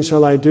good things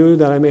shall I do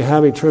that I may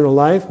have eternal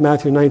life?"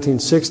 Matthew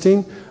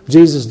 19:16.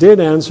 Jesus did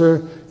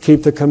answer,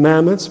 "Keep the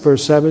commandments,"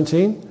 verse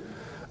 17.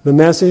 The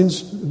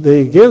message that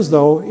he gives,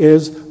 though,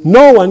 is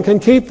no one can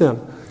keep them.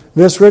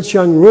 This rich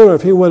young ruler,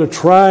 if he would have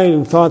tried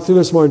and thought through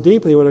this more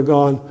deeply, he would have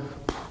gone,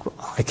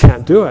 "I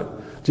can't do it."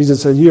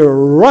 Jesus said, "You're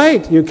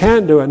right, you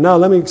can't do it. Now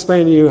let me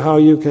explain to you how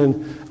you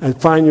can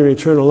find your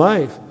eternal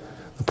life."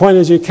 The point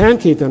is you can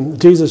keep them.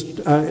 Jesus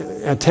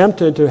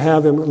attempted to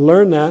have him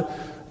learn that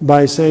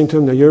by saying to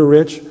him that you're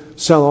rich,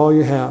 sell all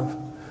you have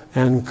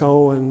and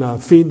go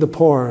and feed the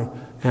poor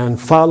and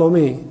follow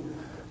me.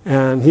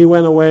 And he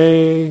went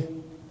away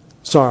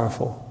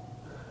sorrowful.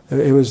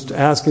 It was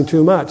asking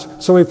too much.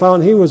 So we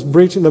found he was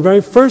breaching the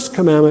very first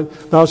commandment,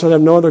 "Thou shalt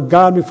have no other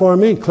God before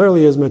me."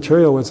 Clearly his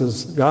material was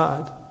his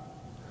God.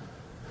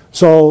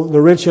 So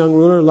the rich young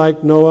ruler,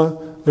 like Noah,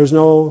 there's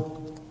no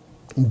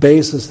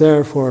basis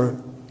there for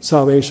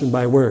salvation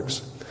by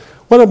works.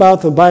 What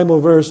about the Bible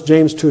verse,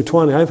 James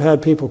 2:20? I've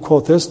had people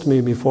quote this to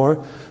me before.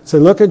 Say,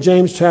 look at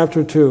James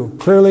chapter 2.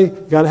 Clearly,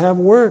 you've got to have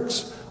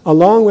works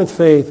along with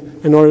faith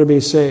in order to be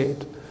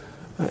saved.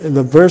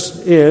 The verse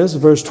is,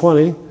 verse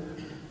 20,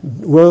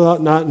 "Will thou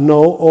not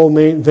know, O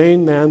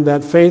vain man,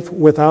 that faith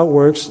without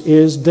works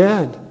is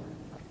dead?"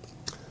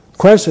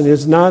 Question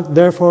is not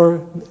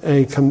therefore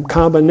a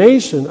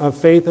combination of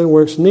faith and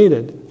works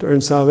needed to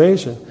earn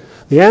salvation.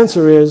 The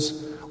answer is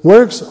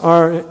works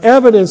are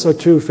evidence of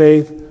true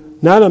faith,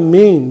 not a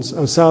means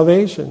of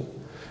salvation.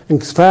 In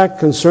fact,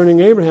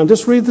 concerning Abraham,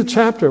 just read the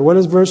chapter. What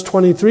does verse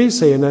 23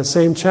 say in that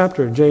same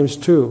chapter, James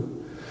 2?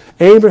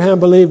 Abraham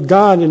believed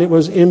God, and it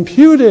was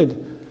imputed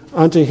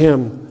unto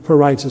him for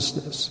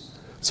righteousness.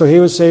 So he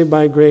was saved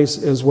by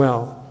grace as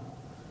well.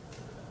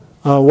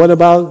 What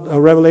about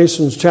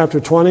Revelation chapter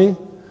 20?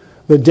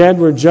 The dead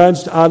were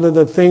judged out of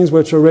the things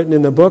which were written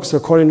in the books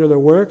according to their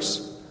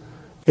works.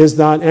 Is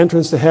not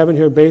entrance to heaven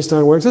here based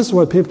on works? This is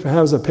what people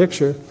have as a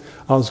picture.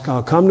 I'll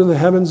come to the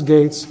heaven's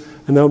gates,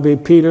 and there'll be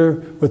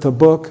Peter with a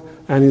book,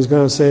 and he's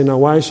going to say, "Now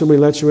why should we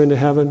let you into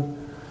heaven?"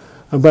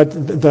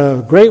 But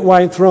the great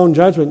white throne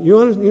judgment,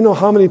 you know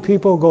how many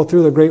people go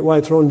through the great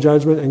white throne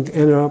judgment and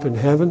end up in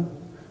heaven?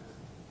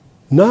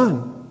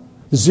 None.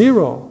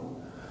 Zero.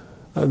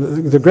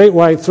 The great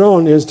white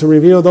throne is to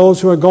reveal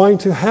those who are going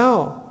to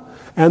hell.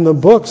 And the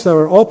books that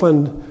are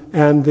opened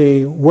and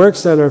the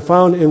works that are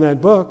found in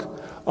that book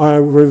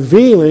are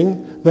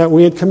revealing that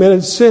we had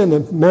committed sin,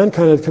 that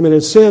mankind had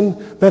committed sin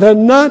that had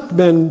not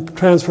been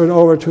transferred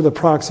over to the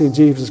proxy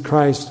Jesus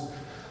Christ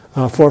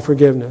for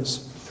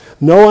forgiveness.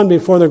 No one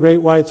before the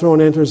great white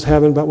throne enters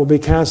heaven but will be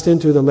cast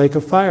into the lake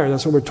of fire.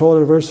 That's what we're told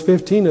in verse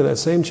 15 of that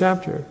same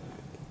chapter.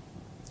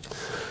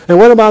 And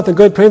what about the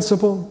good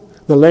principle?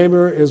 The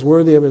laborer is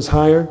worthy of his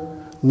hire.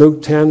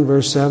 Luke 10,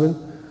 verse 7.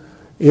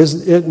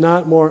 Is it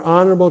not more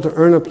honorable to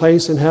earn a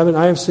place in heaven?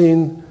 I have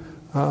seen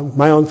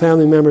my own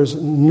family members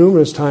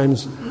numerous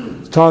times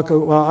talk.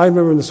 Well, I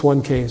remember this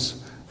one case,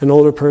 an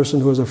older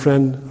person who was a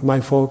friend of my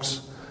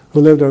folks who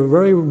lived a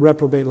very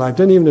reprobate life,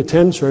 didn't even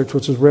attend church,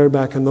 which was rare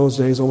back in those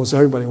days. Almost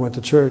everybody went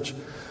to church.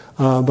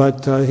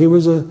 But he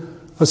was a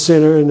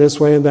sinner in this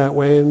way and that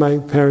way, and my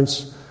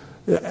parents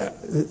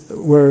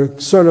were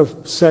sort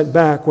of set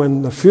back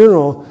when the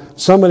funeral,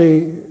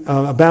 somebody,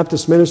 a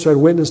Baptist minister, had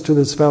witnessed to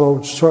this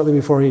fellow shortly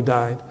before he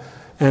died.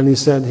 And he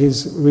said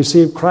he's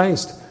received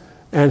Christ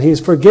and he's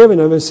forgiven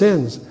of his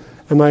sins.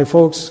 And my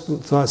folks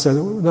said,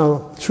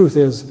 no, truth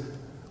is,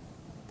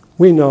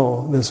 we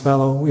know this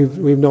fellow.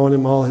 We've known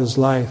him all his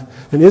life.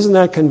 And isn't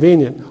that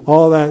convenient?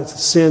 All that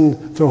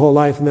sin through whole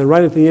life. And then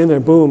right at the end there,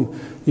 boom,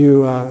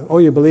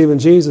 you believe in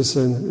Jesus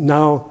and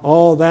now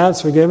all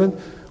that's forgiven?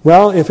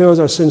 Well, if it was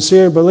a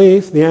sincere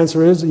belief, the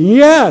answer is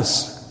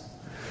yes.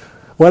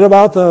 What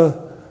about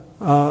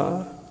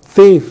the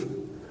thief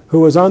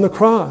who was on the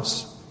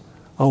cross?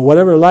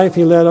 Whatever life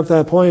he led up to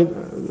that point,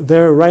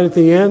 there right at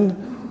the end,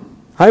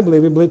 I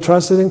believe he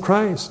trusted in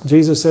Christ.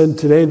 Jesus said,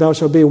 "Today thou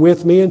shalt be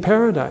with me in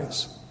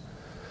paradise."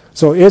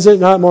 So is it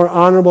not more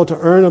honorable to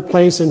earn a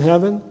place in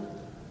heaven?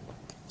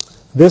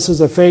 This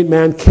is a fate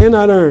man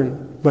cannot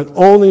earn, but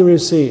only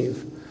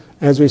receive.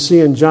 As we see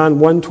in John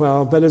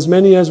 1:12, but as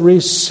many as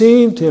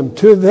received him,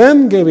 to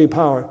them gave he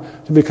power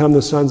to become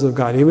the sons of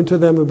God, even to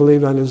them who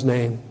believed on his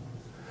name.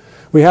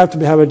 We have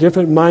to have a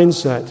different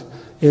mindset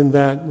in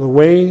that the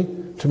way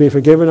to be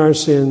forgiven our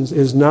sins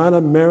is not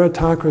a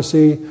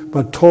meritocracy,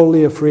 but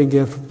totally a free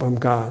gift from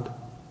God.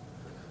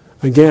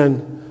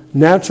 Again,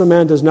 natural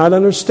man does not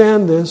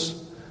understand this.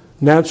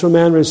 Natural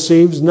man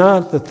receives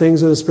not the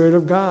things of the Spirit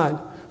of God,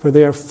 for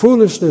they are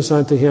foolishness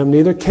unto him,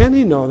 neither can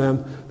he know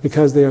them,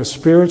 because they are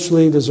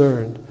spiritually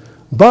discerned.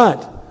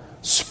 But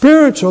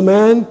spiritual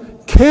man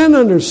can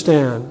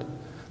understand.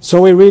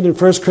 So we read in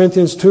 1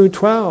 Corinthians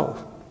 2:12.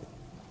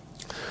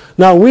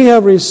 Now we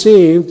have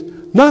received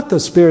not the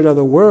spirit of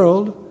the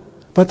world,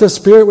 but the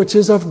Spirit which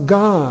is of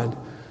God,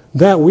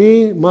 that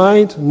we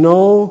might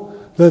know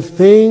the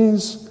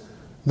things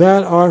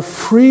that are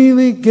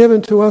freely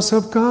given to us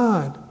of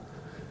God.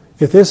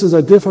 If this is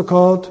a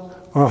difficult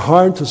or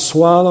hard to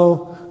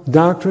swallow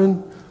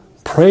doctrine,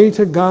 pray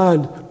to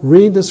God,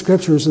 read the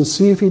Scriptures, and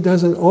see if he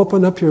doesn't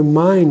open up your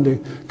mind to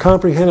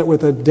comprehend it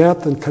with a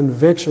depth and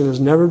conviction as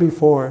never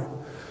before.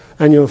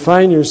 And you'll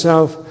find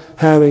yourself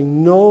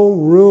having no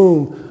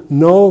room,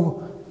 no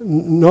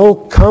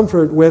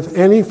comfort with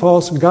any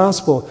false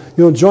gospel.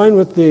 You'll join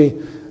with the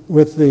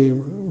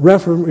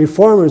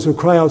reformers who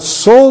cry out,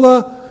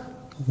 sola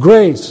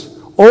grace,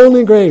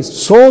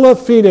 sola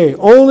fide,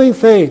 only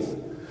faith.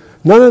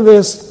 None of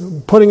this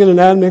putting in an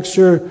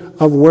admixture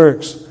of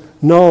works.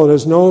 No,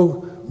 there's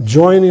no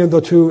joining of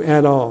the two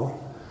at all.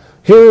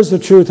 Here is the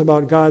truth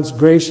about God's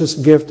gracious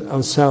gift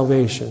of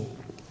salvation.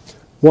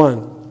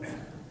 1,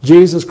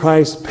 Jesus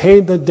Christ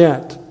paid the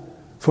debt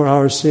for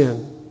our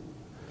sin.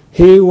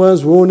 He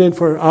was wounded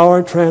for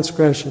our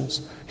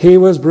transgressions. He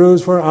was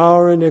bruised for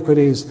our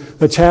iniquities.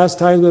 The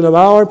chastisement of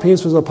our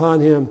peace was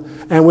upon him.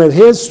 And with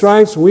his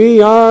stripes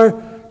we are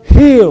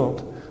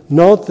healed.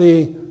 Note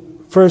the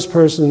first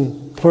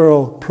person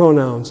plural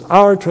pronouns.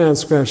 Our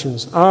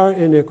transgressions, our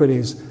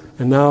iniquities,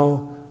 and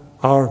now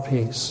our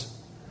peace.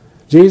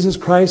 Jesus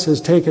Christ has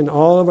taken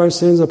all of our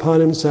sins upon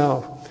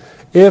himself.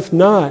 If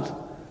not,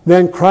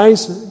 then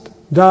Christ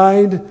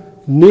died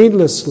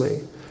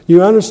needlessly.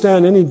 You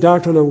understand, any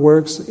doctrine of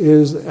works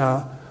is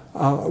a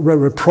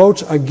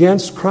reproach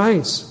against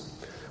Christ.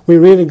 We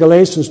read in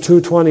Galatians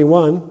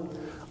 2:21,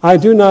 I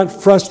do not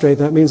frustrate,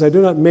 that means I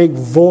do not make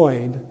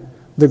void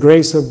the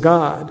grace of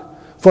God.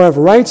 For if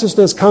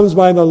righteousness comes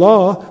by the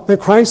law, then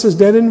Christ is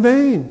dead in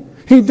vain.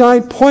 He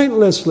died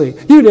pointlessly.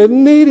 You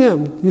didn't need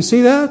him. You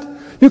see that?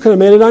 You could have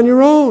made it on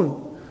your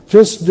own.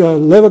 Just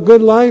live a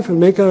good life and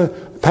make a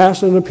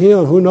passionate appeal,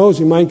 and who knows,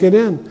 you might get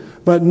in.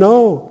 But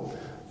no,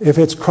 if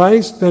it's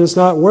Christ, then it's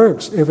not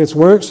works. If it's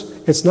works,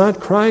 it's not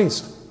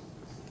Christ.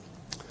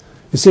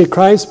 You see,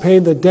 Christ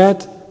paid the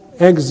debt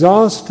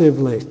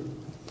exhaustively.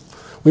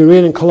 We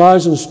read in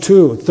Colossians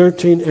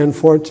 2:13 and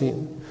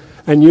 14,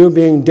 and you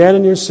being dead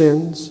in your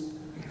sins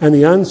and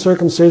the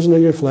uncircumcision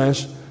of your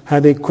flesh,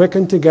 had he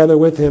quickened together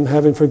with him,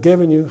 having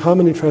forgiven you how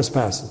many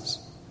trespasses?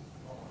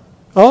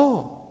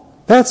 Oh,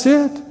 that's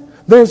it.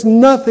 There's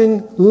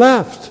nothing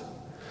left.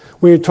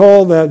 We are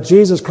told that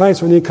Jesus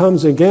Christ, when he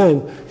comes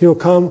again, he'll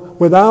come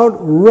without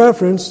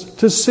reference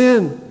to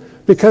sin,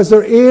 because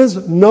there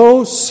is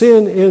no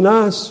sin in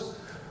us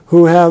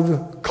who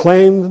have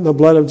claimed the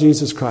blood of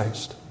Jesus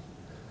Christ.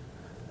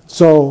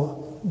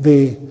 So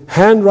the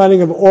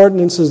handwriting of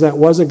ordinances that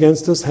was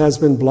against us has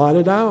been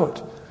blotted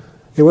out.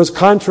 It was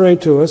contrary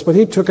to us, but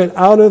he took it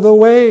out of the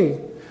way,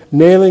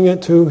 nailing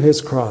it to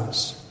his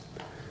cross.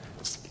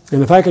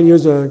 And if I can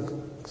use a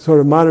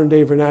sort of modern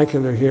day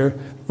vernacular here,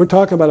 we're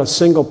talking about a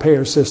single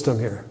payer system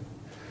here.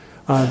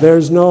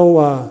 There's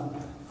no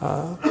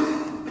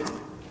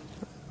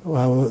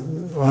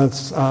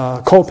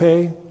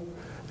copay,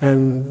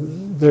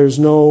 and there's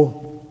no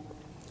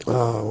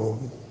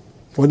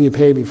what do you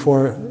pay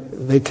before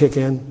they kick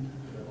in?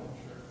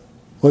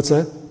 What's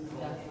that?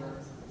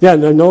 Yeah,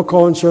 no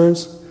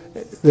co-insurance.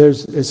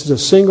 It's a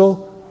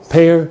single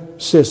payer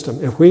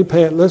system. If we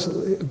pay it,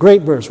 listen,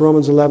 great verse,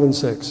 Romans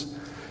 11:6.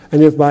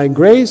 And if by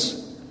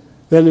grace,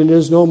 then it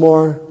is no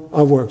more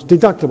of works.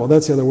 Deductible,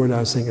 that's the other word I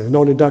was thinking.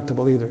 No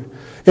deductible either.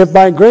 If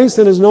by grace,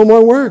 then is no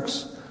more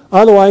works.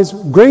 Otherwise,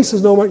 grace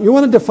is no more. You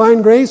want to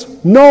define grace?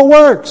 No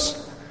works.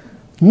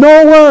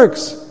 No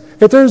works.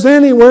 If there's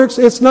any works,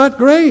 it's not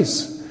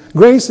grace.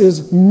 Grace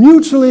is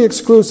mutually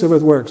exclusive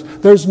with works.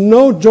 There's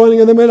no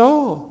joining of them at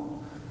all.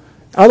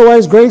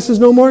 Otherwise, grace is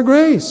no more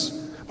grace.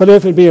 But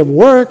if it be of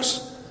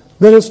works,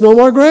 then it's no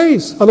more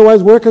grace.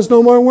 Otherwise, work is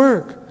no more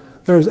work.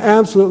 There's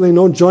absolutely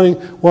no joining.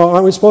 Well,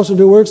 aren't we supposed to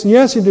do works?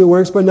 Yes, you do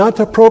works, but not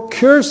to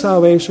procure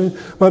salvation,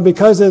 but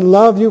because in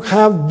love you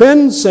have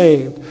been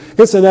saved.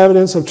 It's an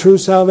evidence of true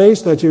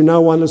salvation that you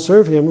now want to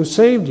serve him who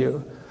saved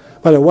you.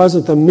 But it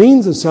wasn't the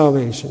means of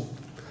salvation.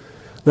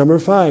 Number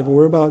 5,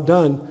 we're about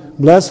done.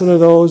 Blessed are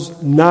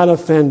those not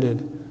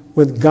offended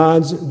with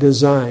God's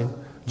design.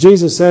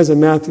 Jesus says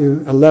in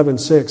Matthew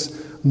 11:6,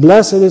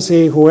 blessed is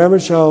he whoever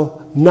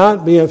shall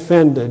not be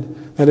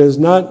offended, that is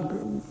not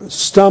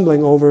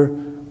stumbling over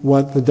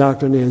what the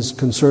doctrine is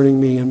concerning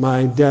me and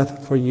my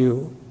death for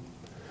you.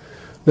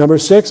 Number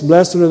 6,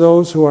 blessed are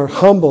those who are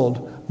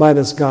humbled by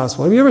this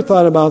gospel. Have you ever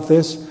thought about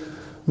this?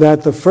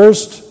 That the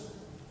first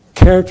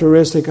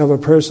characteristic of a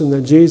person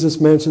that Jesus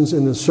mentions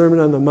in the Sermon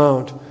on the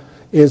Mount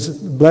is,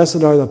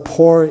 blessed are the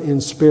poor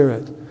in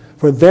spirit,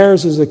 for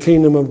theirs is the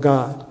kingdom of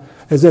God.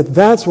 As if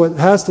that's what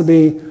has to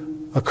be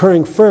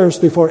occurring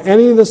first before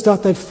any of the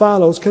stuff that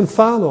follows can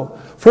follow.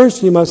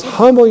 First, you must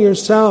humble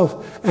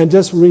yourself and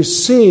just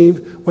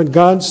receive what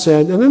God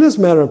said. And it is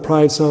a matter of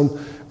pride.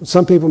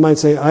 Some people might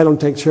say, I don't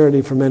take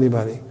charity from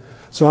anybody,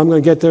 so I'm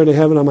going to get there to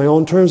heaven on my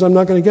own terms. I'm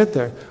not going to get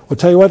there. Well,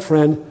 tell you what,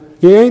 friend,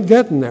 you ain't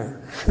getting there.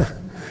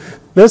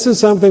 This is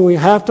something we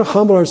have to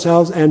humble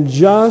ourselves and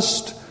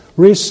just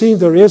receive.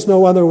 There is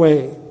no other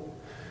way.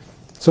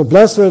 So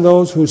blessed are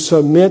those who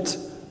submit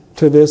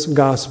to this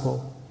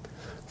gospel.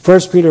 1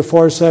 Peter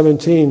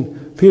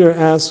 4:17, Peter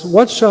asks,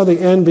 what shall the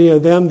end be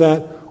of them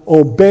that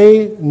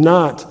obey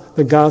not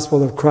the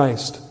gospel of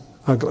Christ,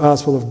 the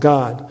gospel of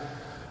God?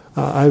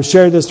 I've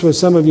shared this with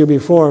some of you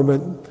before,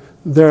 but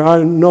there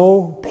are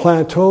no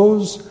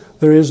plateaus,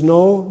 there is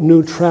no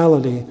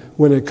neutrality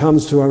when it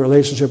comes to our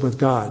relationship with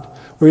God.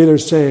 We're either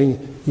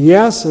saying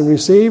yes and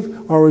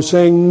receive, or we're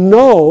saying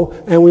no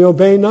and we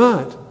obey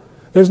not.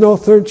 There's no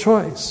third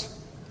choice.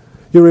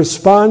 You're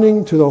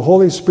responding to the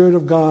Holy Spirit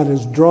of God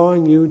is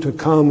drawing you to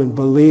come and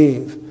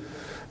believe.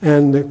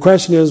 And the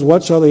question is,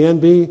 what shall the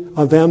end be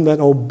of them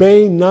that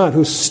obey not,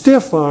 who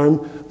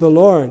stiff-arm the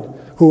Lord,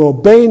 who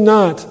obey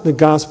not the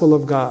gospel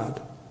of God?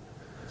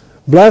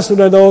 Blessed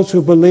are those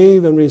who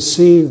believe and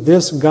receive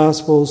this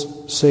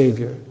gospel's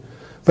Savior.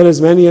 But as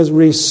many as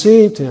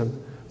received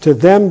him, to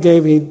them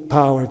gave he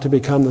power to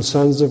become the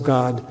sons of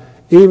God,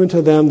 even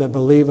to them that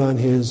believe on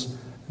his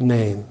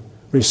name.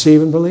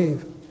 Receive and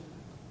believe.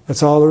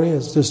 That's all there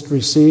is. Just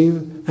receive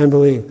and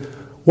believe.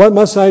 What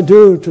must I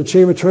do to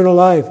achieve eternal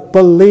life?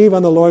 Believe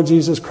on the Lord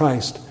Jesus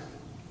Christ,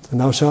 and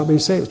thou shalt be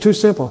saved. It's too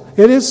simple.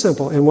 It is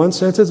simple. In one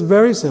sense, it's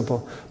very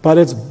simple. But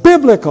it's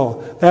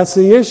biblical. That's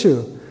the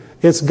issue.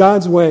 It's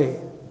God's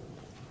way.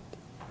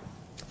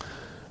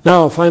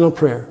 Now, a final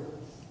prayer.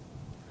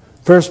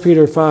 1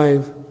 Peter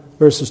 5,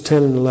 verses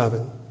 10 and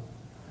 11.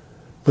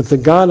 But the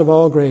God of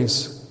all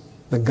grace,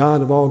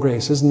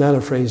 isn't that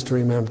a phrase to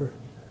remember?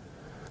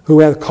 Who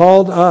hath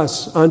called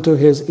us unto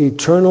his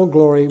eternal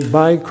glory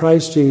by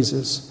Christ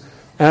Jesus,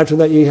 after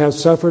that ye have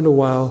suffered a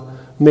while,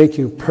 make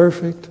you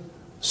perfect,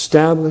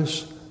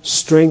 establish,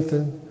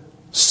 strengthen,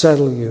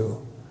 settle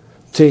you.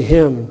 To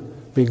him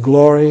be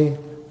glory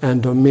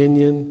and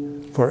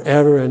dominion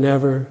forever and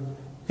ever.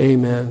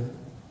 Amen.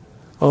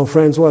 Oh,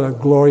 friends, what a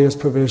glorious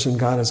provision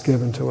God has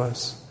given to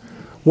us.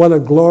 What a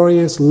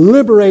glorious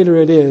liberator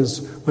it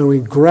is when we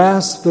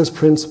grasp this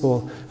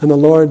principle and the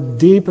Lord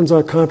deepens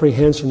our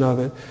comprehension of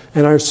it,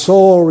 and our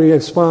soul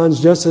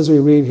responds just as we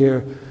read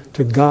here,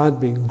 to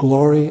God be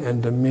glory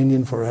and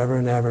dominion forever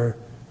and ever.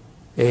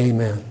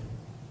 Amen.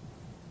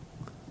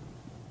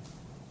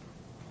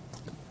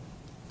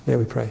 May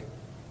we pray.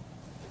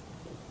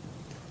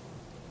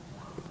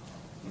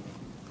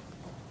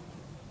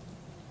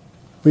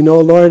 We know,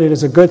 Lord, it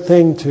is a good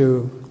thing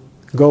to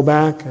go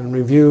back and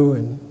review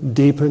and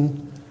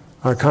deepen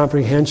our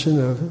comprehension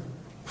of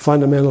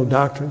fundamental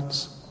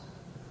doctrines.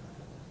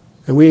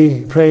 And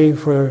we pray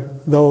for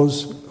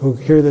those who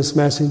hear this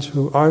message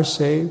who are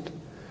saved.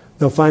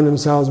 They'll find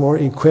themselves more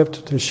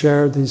equipped to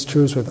share these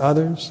truths with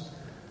others,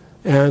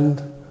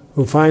 and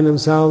who find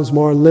themselves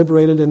more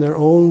liberated in their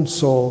own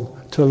soul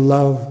to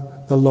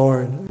love the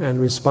Lord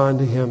and respond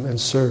to him and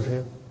serve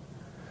him.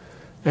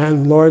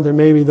 And Lord, there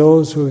may be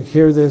those who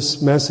hear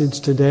this message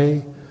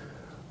today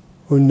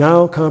who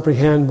now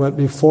comprehend what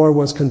before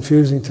was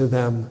confusing to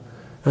them,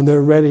 and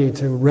they're ready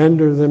to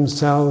render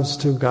themselves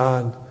to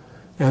God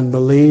and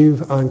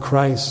believe on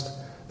Christ,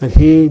 that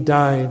he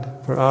died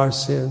for our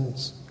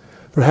sins.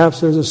 Perhaps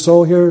there's a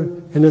soul here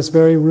in this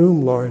very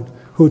room, Lord,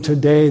 who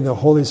today the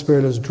Holy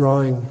Spirit is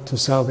drawing to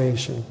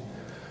salvation.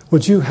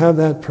 Would you have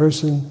that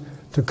person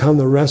to come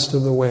the rest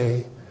of the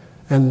way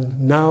and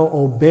now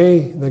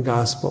obey the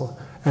gospel,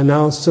 and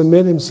now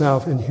submit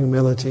himself in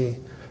humility,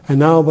 and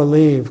now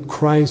believe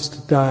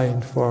Christ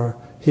died for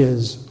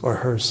his or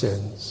her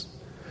sins.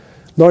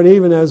 Lord,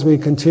 even as we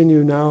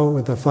continue now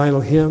with the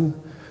final hymn,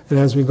 and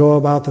as we go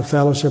about the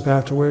fellowship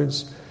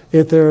afterwards,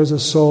 if there is a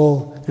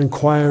soul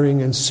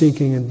inquiring and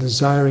seeking and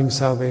desiring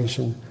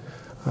salvation,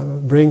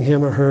 bring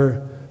him or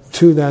her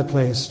to that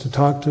place to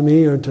talk to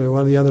me or to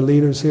one of the other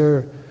leaders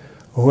here,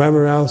 or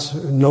whoever else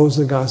knows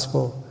the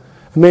gospel.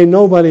 And may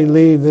nobody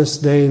leave this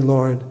day,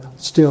 Lord,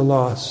 still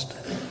lost,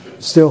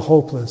 still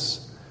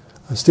hopeless,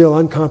 still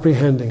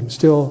uncomprehending,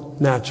 still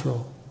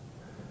natural.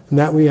 And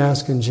that we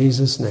ask in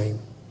Jesus' name.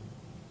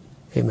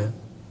 Amen.